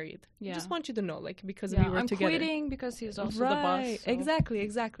getting married. Yeah. I just want you to know, like, because Yeah, we were I'm together. quitting because he's also Right, the boss. So.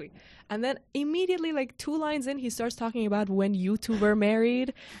 exactly. And then immediately, like 2 lines in, he starts talking about when you two were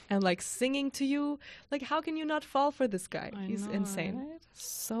married and like singing to you. Like, how can you not fall for this guy? I He's know, insane. right?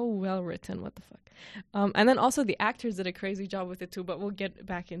 So well written. What the fuck? And then also the actors did a crazy job with it too, but we'll get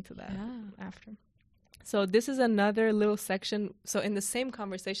back into that Yeah. after. So this is another little section. So in the same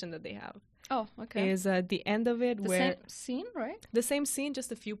conversation that they have Oh, okay. is the end of it The where same scene, right? the same scene,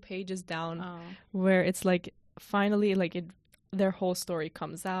 just a few pages down, Oh. where it's like finally like their whole story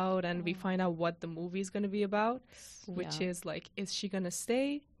comes out and we find out what the movie is going to be about, which Yeah. is like, is she going to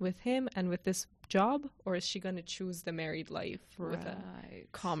stay with him and with this job, or is she going to choose the married life with a Right.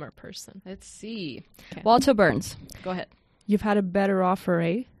 calmer person? Let's see. 'Kay. Walter Burns. Go ahead. You've had a better offer,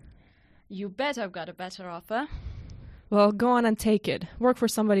 eh? You bet I've got a better offer. Well, go on and take it. Work for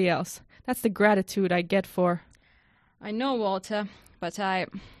somebody else. That's the gratitude I get for. I know, Walter, but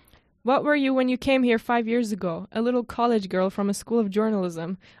What were you when you came here 5 years ago? A little college girl from a school of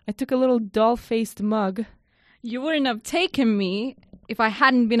journalism. I took a little doll-faced mug. you wouldn't have taken me if I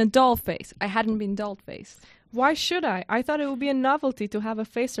hadn't been a doll face. I hadn't been doll faced. Why should I? I thought it would be a novelty to have a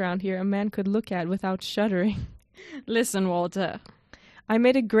face around here a man could look at without shuddering. Listen, Walter. I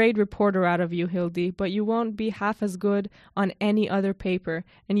made a great reporter out of you, Hildy, but you won't be half as good on any other paper,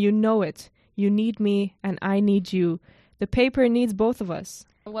 and you know it. You need me, and I need you. The paper needs both of us.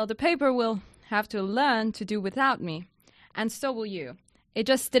 Well, the paper will have to learn to do without me. And so will you. It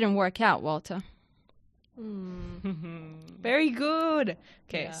just didn't work out, Walter. Very good.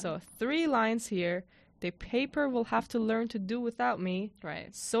 Okay, Yeah. so 3 lines here. The paper will have to learn to do without me.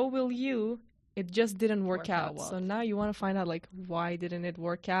 Right. So will you. It just didn't work Work out out. well. So now you want to find out, like, why didn't it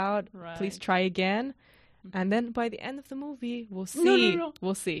work out? Right. Please try again. And then by the end of the movie, we'll see. No.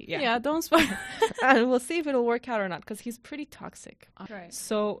 We'll see. Yeah. Yeah, don't spoil. And we'll see if it'll work out or not, because he's pretty toxic. Right.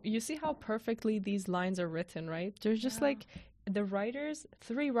 So you see how perfectly these lines are written, right? There's just Yeah. like the writers,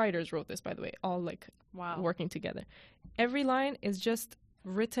 3 writers wrote this, by the way, all like Wow. working together. Every line is just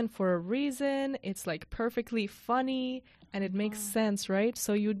written for a reason. It's like perfectly funny and it makes sense, right?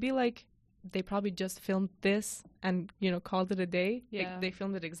 So you'd be like, they probably just filmed this and, you know, called it a day. Yeah. They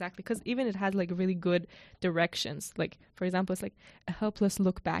filmed it exactly. Because even it has like really good directions. Like, for example, it's like a helpless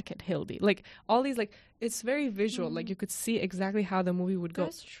look back at Hildy. Like all these, like, it's very visual. Like you could see exactly how the movie would go.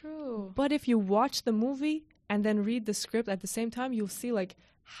 That's true. But if you watch the movie and then read the script at the same time, you'll see like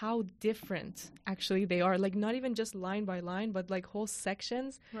how different actually they are. Like not even just line by line, but like whole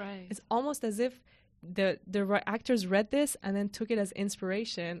sections. Right. It's almost as if actors read this and then took it as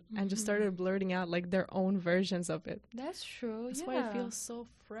inspiration and just started blurting out like their own versions of it. That's true. That's why it feels so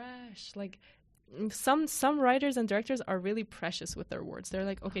fresh. Like some writers and directors are really precious with their words. They're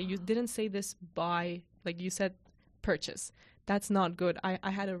like, okay, you didn't say this by, like you said, purchase. That's not good. I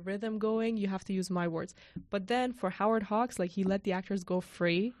had a rhythm going. You have to use my words. But then for Howard Hawks, like he let the actors go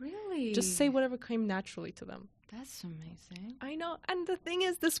free. Really? Just say whatever came naturally to them. That's amazing. I know. And the thing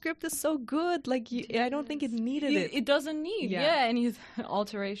is, the script is so good. Like, I don't think it needed it. It doesn't need, any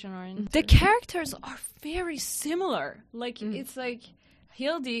alteration or anything. Mm-hmm. The characters are very similar. Like, it's like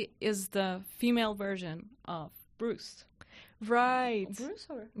Hildy is the female version of Bruce. Right. Bruce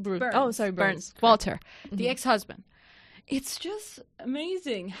or? Bruce. Burns. Oh, sorry, Burns. Walter, the ex-husband. It's just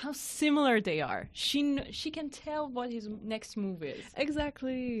amazing how similar they are. She can tell what his next move is.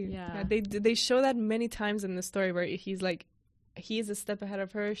 Exactly. Yeah. They show that many times in the story where he's like, he's a step ahead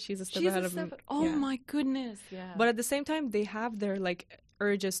of her, she's a step ahead of him. Oh my goodness. Yeah. But at the same time, they have their like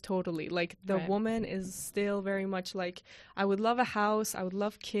urges totally. Like the woman is still very much like, I would love a house, I would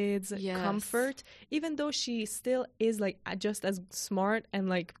love kids, comfort, even though she still is like just as smart and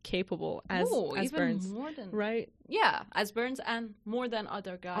like capable as even Burns. More than right? Yeah, as Burns and more than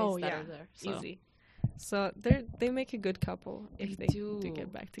other guys that are there. So. Easy. So they make a good couple if they do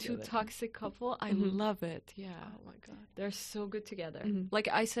get back together. Two toxic couple, I love it. Yeah. Oh my god, they're so good together. Like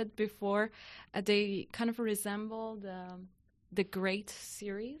I said before, they kind of resemble the Great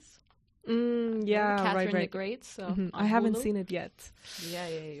series. Catherine the Great. So I haven't seen it yet. Yeah,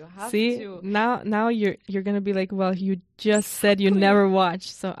 you have See, to. Now you're gonna be like, well, you just said you never watched,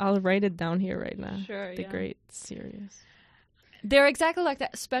 so I'll write it down here right now. Sure, the Great series. They're exactly like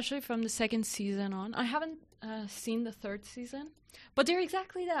that, especially from the second season on. I haven't seen the third season, but they're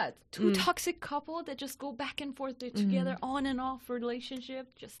exactly that. Two toxic couple that just go back and forth together, on and off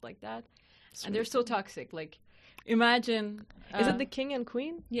relationship, just like that. Sweet. And they're so toxic. Like, imagine. Is it the king and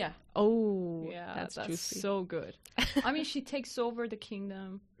queen? Yeah. Oh, yeah, that's juicy. So good. I mean, she takes over the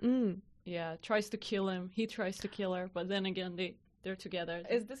kingdom. Yeah, tries to kill him. He tries to kill her, but then again, they're together.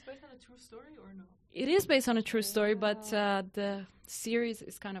 Is this based on a true story or no? It is based on a true story, but the series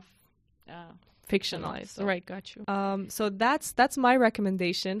is kind of fictionalized. So. Right, got you. So that's my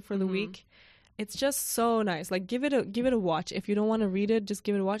recommendation for the week. It's just so nice. Like give it a watch. If you don't want to read it, just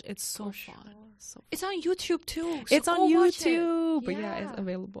give it a watch. It's so fun. So it's on YouTube too. So it's on YouTube. But it's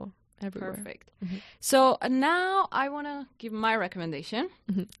available everywhere. Perfect. So now I want to give my recommendation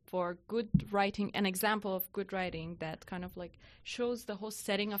for good writing, an example of good writing that kind of like shows the whole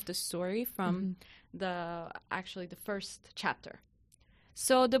setting of the story from the first chapter.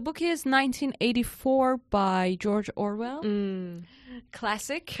 So the book is 1984 by George Orwell.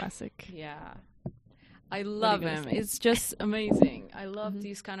 Classic. Yeah. I love him. It's just amazing. I love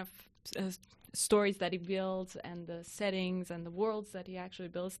these kind of stories that he builds and the settings and the worlds that he actually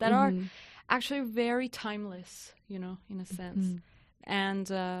builds that are actually very timeless, in a sense.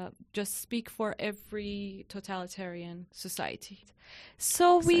 And just speak for every totalitarian society.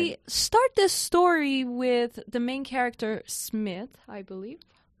 So we start this story with the main character, Smith, I believe,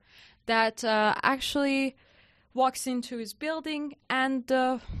 that actually walks into his building, and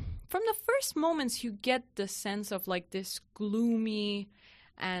from the first moments you get the sense of like this gloomy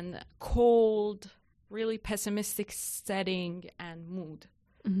and cold, really pessimistic setting and mood.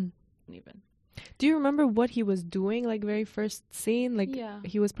 Even. Do you remember what he was doing, like very first scene? Like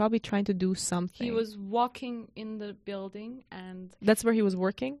he was probably trying to do something. He was walking in the building, and that's where he was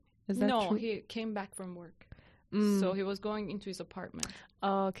working? Is that true? No, he came back from work. So he was going into his apartment.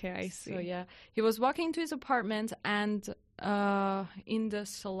 Oh, okay, I see. So he was walking into his apartment, and in the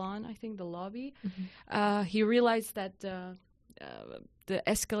salon, I think the lobby, he realized that the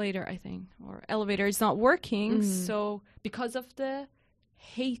escalator, I think, or elevator is not working. So because of the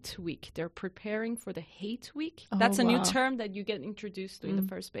Hate Week, they're preparing for the Hate Week. That's a new term that you get introduced to in the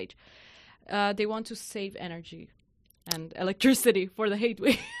first page. They want to save energy and electricity for the Hate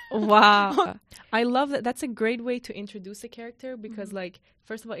Week. Wow. I love that. That's a great way to introduce a character because like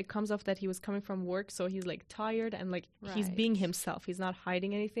first of all, it comes off that he was coming from work, so he's like tired and like he's being himself. He's not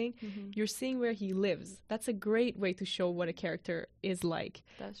hiding anything. You're seeing where he lives. That's a great way to show what a character is like.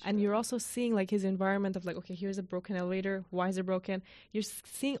 That's true. And you're also seeing like his environment of like, okay, here's a broken elevator. Why is it broken? You're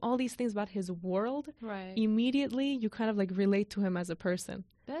seeing all these things about his world. Right. Immediately, you kind of like relate to him as a person.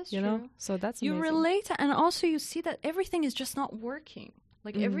 That's you know? So that's amazing. You relate, and also you see that everything is just not working.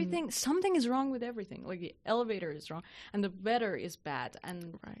 Like everything, something is wrong with everything. Like the elevator is wrong, and the weather is bad,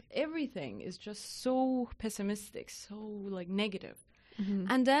 and everything is just so pessimistic, so like negative.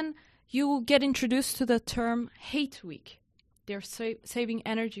 And then you get introduced to the term Hate Week. They're saving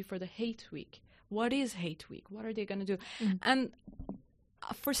energy for the Hate Week. what is hate week? What are they going to do? And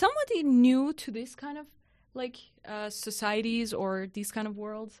for somebody new to this kind of like societies or these kind of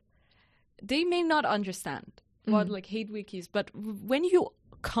worlds, they may not understand what like hate week is. But when you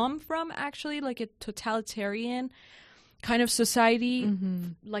come from actually like a totalitarian kind of society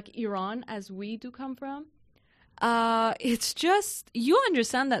like Iran, as we do come from, it's just, you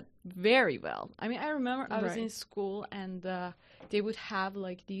understand that very well. I mean, I remember I was in school and they would have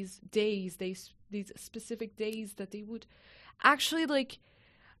like these days, these specific days that they would actually like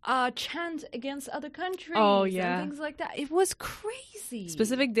chant against other countries and things like that. It was crazy.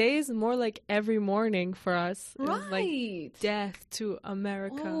 Specific days, more like every morning for us. It was like death to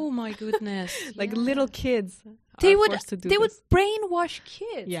America. Oh my goodness. Like little kids they are would forced to do they this. would brainwash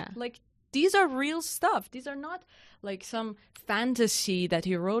kids. Yeah. Like these are real stuff. These are not like some fantasy that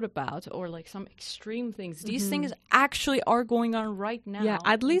he wrote about or like some extreme things. These things actually are going on right now. Yeah,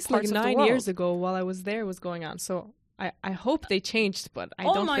 at least like 9 years ago while I was there, it was going on. So I hope they changed, but I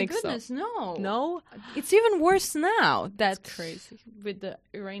don't think so. Oh my goodness, no. No? It's even worse now. That's crazy. With the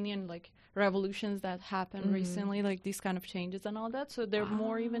Iranian like revolutions that happened recently, like these kind of changes and all that. So they're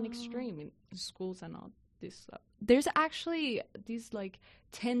more even extreme in schools and all this stuff. There's actually these like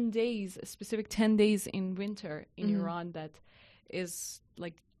 10 days, specific 10 days in winter in Iran that is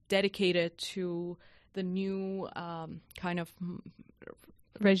like dedicated to the new kind of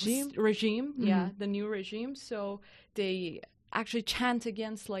regime. Yeah, the new regime. So they actually chant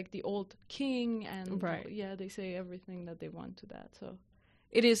against like the old king and they say everything that they want to that. So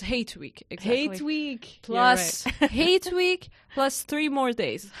it is hate week. Exactly. Hate week plus hate week plus 3 more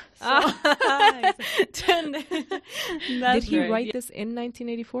days. So 10 days. Did he write this in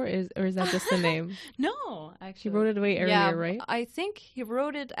 1984 or is that just a name? No, actually. He wrote it way earlier, right? I think he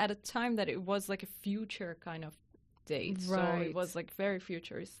wrote it at a time that it was like a future kind of date. So it was like very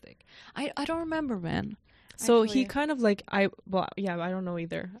futuristic. I don't remember when. So he kind of like I don't know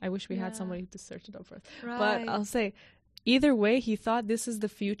either. I wish we had somebody to search it up for us. Right. But I'll say either way, he thought this is the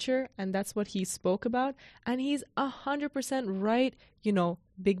future and that's what he spoke about, and he's 100% right. You know,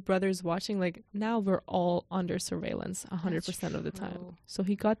 Big Brother's watching, like now we're all under surveillance 100% of the time. So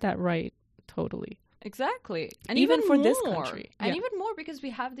he got that right totally. Exactly. And even for more, this country. And even more because we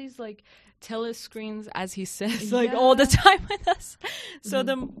have these like telescreens, as he says, like all the time with us. So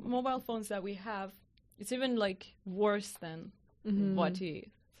the mobile phones that we have, it's even like worse than what he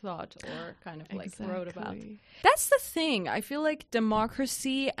thought or kind of like wrote about. That's the thing. I feel like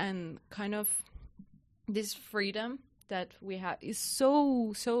democracy and kind of this freedom that we have is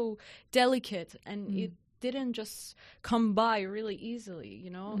so delicate, and it didn't just come by really easily,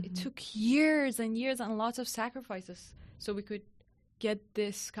 you know. It took years and years and lots of sacrifices so we could get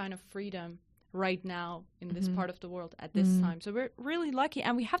this kind of freedom right now in this part of the world at this time. So we're really lucky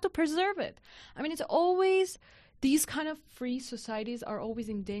and we have to preserve it. I mean, it's always, these kind of free societies are always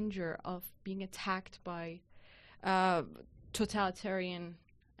in danger of being attacked by totalitarian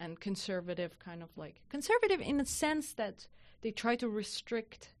and conservative kind of like, conservative in the sense that they try to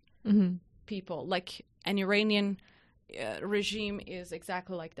restrict people. Like an Iranian regime is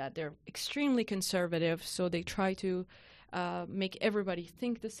exactly like that. They're extremely conservative, so they try to make everybody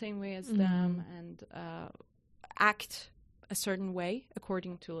think the same way as them and act a certain way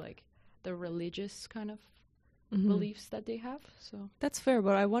according to like the religious kind of beliefs that they have. So that's fair,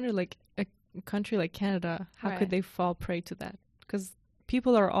 but I wonder, like a country like Canada, how could they fall prey to that? Because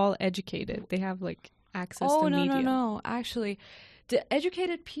people are all educated. They have like access to media. No. Actually, the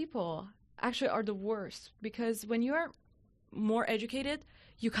educated people actually are the worst, because when you are more educated,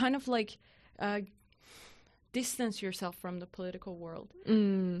 you kind of like distance yourself from the political world.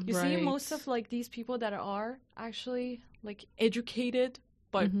 You see, most of like these people that are actually like educated,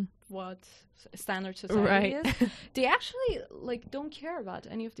 but what standard society is, they actually like don't care about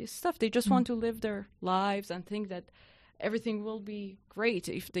any of this stuff. They just want to live their lives and think that everything will be great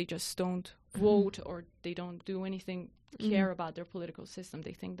if they just don't vote or they don't do anything, care about their political system.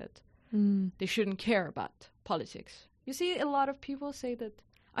 They think that they shouldn't care about politics. You see, a lot of people say that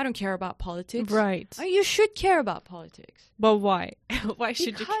I don't care about politics. Right. You should care about politics. But why? Why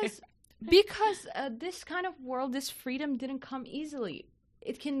should you care? Because this kind of world, this freedom didn't come easily.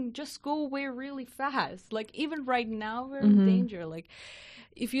 It can just go away really fast. Like, even right now, we're in danger. Like,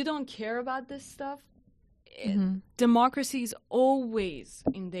 if you don't care about this stuff, democracy is always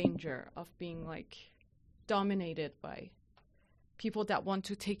in danger of being, like, dominated by people that want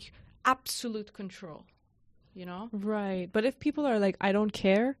to take absolute control, you know? Right. But if people are like, I don't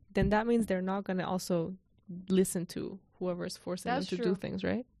care, then that means they're not going to also listen to whoever's forcing them to do things,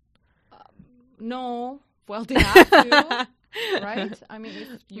 right? No. Well, they have to. right? I mean,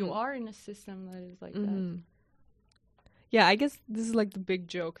 if you are in a system that is like that. Yeah, I guess this is like the big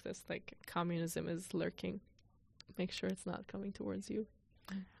joke that's like communism is lurking. Make sure it's not coming towards you.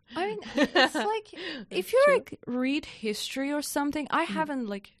 I mean, it's like, if you like read history or something, I haven't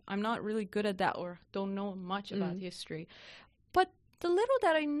like, I'm not really good at that or don't know much about history. But the little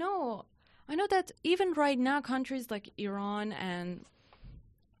that I know that even right now, countries like Iran and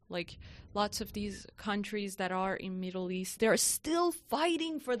like lots of these countries that are in Middle East, they're still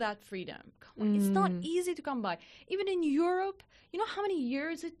fighting for that freedom. It's not easy to come by. Even in Europe, you know how many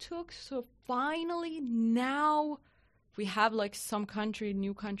years it took? So finally now we have like some country,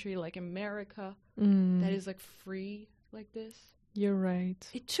 new country like America that is like free like this. You're right.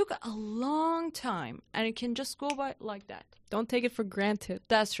 It took a long time, and it can just go by like that. Don't take it for granted.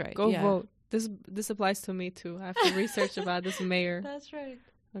 That's right. Go vote. This applies to me too. I have to research about this mayor. That's right.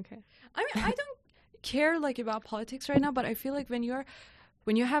 Okay. I mean, I don't care like about politics right now, but I feel like when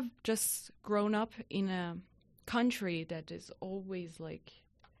you have just grown up in a country that is always like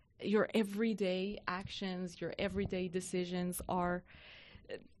your everyday actions, your everyday decisions are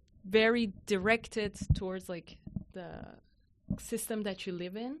very directed towards like the system that you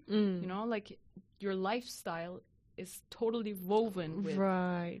live in, you know, like your lifestyle is totally woven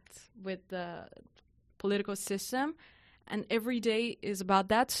with the political system, and every day is about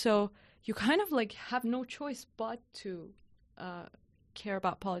that. So you kind of like have no choice but to care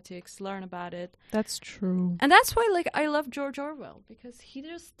about politics, learn about it. That's true. And that's why like I love George Orwell, because he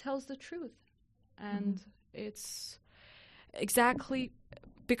just tells the truth. And it's exactly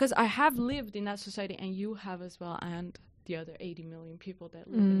because I have lived in that society, and you have as well, and the other 80 million people that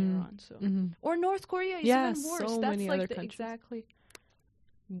live in Iran. So or North Korea is even worse. So that's many like other countries. exactly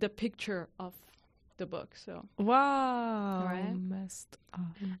the picture of the book. So wow, right? Messed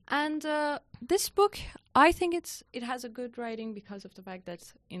up. And this book, I think it has a good writing because of the fact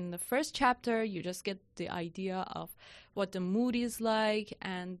that in the first chapter you just get the idea of what the mood is like,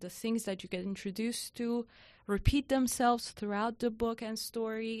 and the things that you get introduced to repeat themselves throughout the book and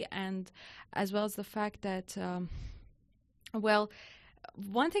story, and as well as the fact that well,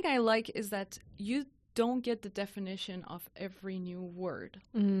 one thing I like is that you don't get the definition of every new word.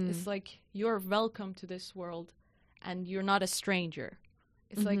 It's like you're welcome to this world, and you're not a stranger.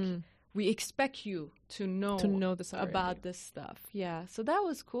 It's like we expect you to know this about this stuff. Yeah, so that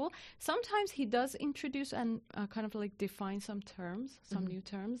was cool. Sometimes he does introduce and kind of like define some terms, some new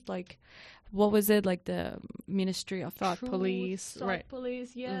terms, like what was it, like the Ministry of Thought Truth, Police, Thought right?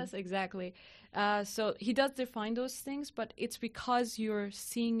 Police, yes, exactly. So he does define those things, but it's because you're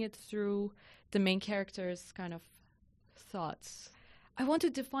seeing it through the main character's kind of thoughts. I want to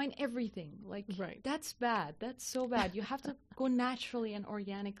define everything. Like, that's bad. That's so bad. You have to go naturally and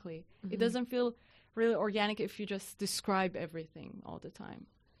organically. It doesn't feel really organic if you just describe everything all the time.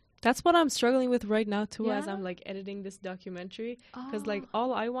 That's what I'm struggling with right now too, as I'm like editing this documentary. Because like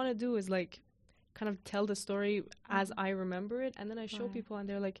all I want to do is like kind of tell the story as I remember it, and then I show people, and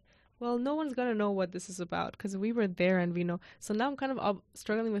they're like, well, no one's gonna know what this is about because we were there and we know. So now I'm kind of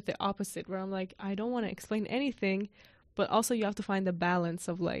struggling with the opposite, where I'm like, I don't want to explain anything, but also you have to find the balance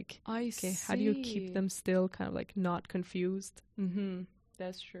of like, how do you keep them still kind of like not confused?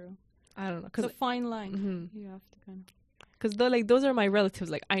 That's true. I don't know. It's a fine line. You have to kind of... Because like those are my relatives.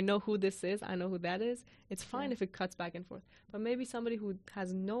 Like I know who this is. I know who that is. It's fine if it cuts back and forth. But maybe somebody who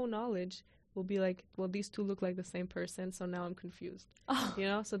has no knowledge will be like, well, these two look like the same person, so now I'm confused. You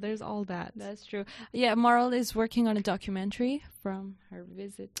know? So there's all that. That's true. Yeah, Marl is working on a documentary from her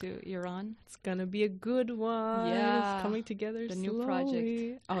visit to Iran. It's gonna be a good one. Yeah. It's coming together The slowly. new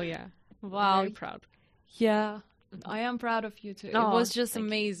project. Oh, yeah. Wow. I'm very proud. Yeah. I am proud of you, too. It was just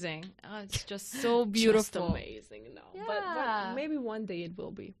amazing. It's just so beautiful. Just amazing. No. Yeah. But maybe one day it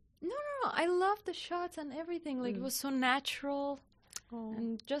will be. No. I love the shots and everything. Like, it was so natural.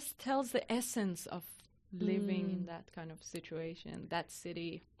 And just tells the essence of living in that kind of situation, that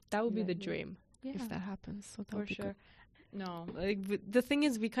city. That would be the dream if that happens. So that would be sure. good. No, like the thing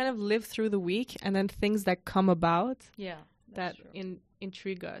is, we kind of live through the week, and then things that come about, that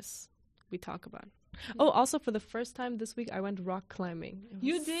intrigue us, we talk about. Yeah. Oh, also for the first time this week, I went rock climbing.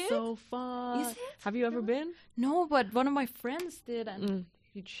 You did? So fun. Is it? Have you ever been? No, but one of my friends did, and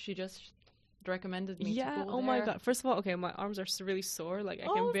she just recommended me to go there. My god. First of all, okay, my arms are really sore. Like I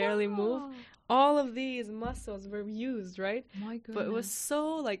can barely move. All of these muscles were used, right? My goodness. But it was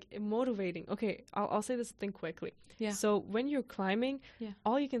so like motivating. Okay, I'll say this thing quickly. Yeah. So when you're climbing,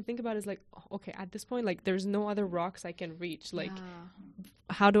 all you can think about is like, okay, at this point, like there's no other rocks I can reach. Like,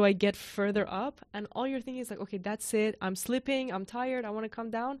 how do I get further up? And all you're thinking is like, okay, that's it. I'm slipping. I'm tired. I want to come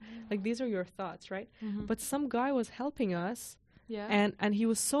down. Like, these are your thoughts, right? But some guy was helping us. Yeah. And he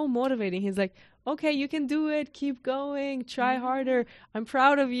was so motivating. He's like, okay, you can do it. Keep going. Try harder. I'm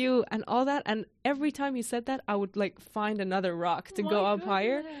proud of you and all that. And every time he said that, I would like find another rock to go up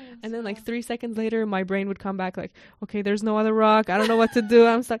higher. And then like 3 seconds later, my brain would come back like, okay, there's no other rock. I don't know what to do.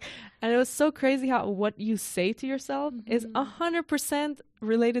 I'm stuck. And it was so crazy how what you say to yourself is 100%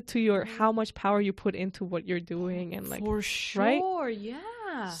 related to your how much power you put into what you're doing. And like, for sure. Right? Yeah.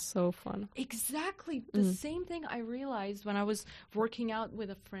 So fun. Exactly. The same thing I realized when I was working out with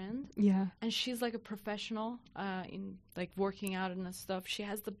a friend. Yeah. And she's like a professional in like working out and stuff. She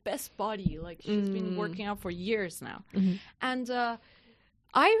has the best body. Like she's been working out for years now. And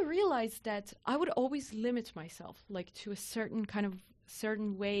I realized that I would always limit myself like to a certain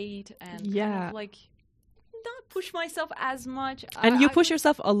weight and kind of like not push myself as much. And you push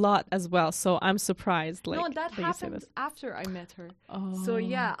yourself a lot as well, so I'm surprised. Like, no, that happened after I met her. So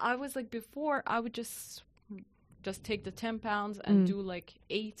yeah, I was like, before I would just take the 10 pounds and do like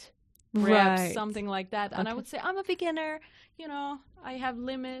 8 reps, something like that. And I would say, I'm a beginner, you know, I have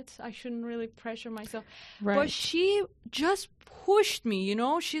limits, I shouldn't really pressure myself. But she just pushed me, you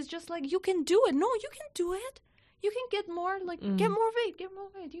know, she's just like, you can do it. No, you can do it. You can get more, like, get more weight.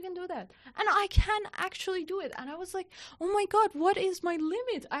 You can do that. And I can actually do it. And I was like, oh my God, what is my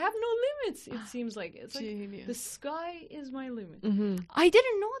limit? I have no limits, it seems like. It's like, the sky is my limit. I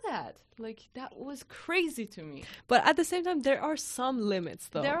didn't know that. Like, that was crazy to me. But at the same time, there are some limits,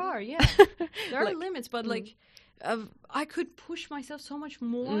 though. There are, yeah. There are limits, but, like, I could push myself so much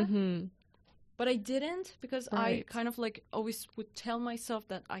more. But I didn't, because I kind of, like, always would tell myself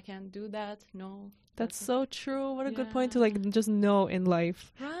that I can't do that. No. That's so true. What a good point to like just know in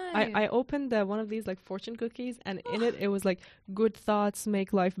life. Right. I opened one of these like fortune cookies, and in it was like good thoughts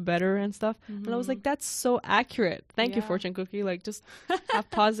make life better and stuff. And I was like, that's so accurate. Thank you, fortune cookie. Like, just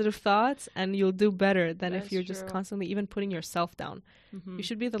have positive thoughts and you'll do better than if you're just constantly even putting yourself down. You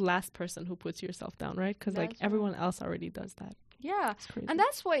should be the last person who puts yourself down, right? Because like everyone else already does that. Yeah, and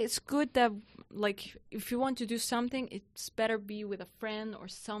that's why it's good that, like, if you want to do something, it's better be with a friend or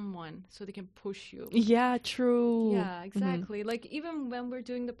someone so they can push you. Yeah, true. Yeah, exactly. Like, even when we're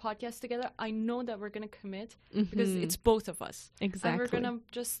doing the podcast together, I know that we're going to commit because it's both of us. Exactly. And we're going to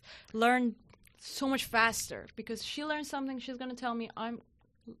just learn so much faster because she learns something, she's going to tell me,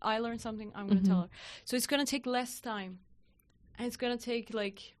 I learned something, I'm going to tell her. So it's going to take less time. And it's going to take,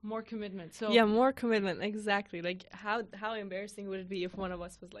 like, more commitment. So yeah, more commitment. Exactly. Like, how embarrassing would it be if one of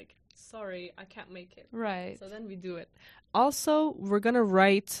us was like, sorry, I can't make it. Right. So then we do it. Also, we're going to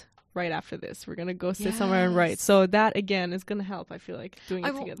write right after this. We're going to go sit somewhere and write. So that, again, is going to help, I feel like, doing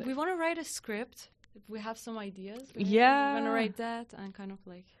it together. We want to write a script. If we have some ideas. We're going to write that and kind of,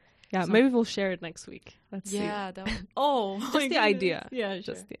 like... Yeah, maybe we'll share it next week. Let's see. Yeah. Just the idea. Yeah, sure.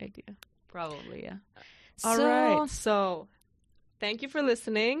 Just the idea. Probably, yeah. All right. So... thank you for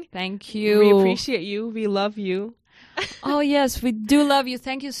listening. Thank you. We appreciate you. We love you. Oh, yes, we do love you.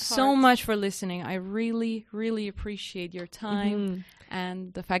 Thank you so much for listening. I really, really appreciate your time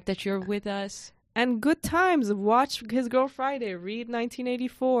and the fact that you're with us. And good times. Watch His Girl Friday. Read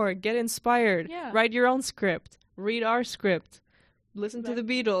 1984. Get inspired. Yeah. Write your own script. Read our script. Listen to the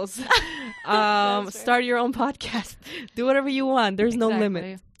Beatles. Start your own podcast. Do whatever you want. There's no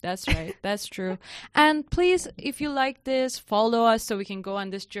limit. That's right. That's true. And please, if you like this, follow us so we can go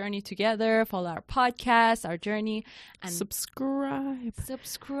on this journey together. Follow our podcast, our journey. And subscribe.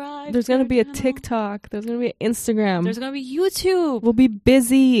 There's going to be a TikTok. There's going to be an Instagram. There's going to be YouTube. We'll be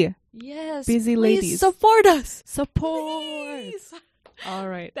busy. Yes. Busy ladies. Support us. Please. All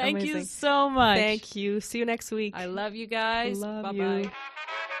right. Thank you so much. Thank you. See you next week. I love you guys. Love Bye-bye. you.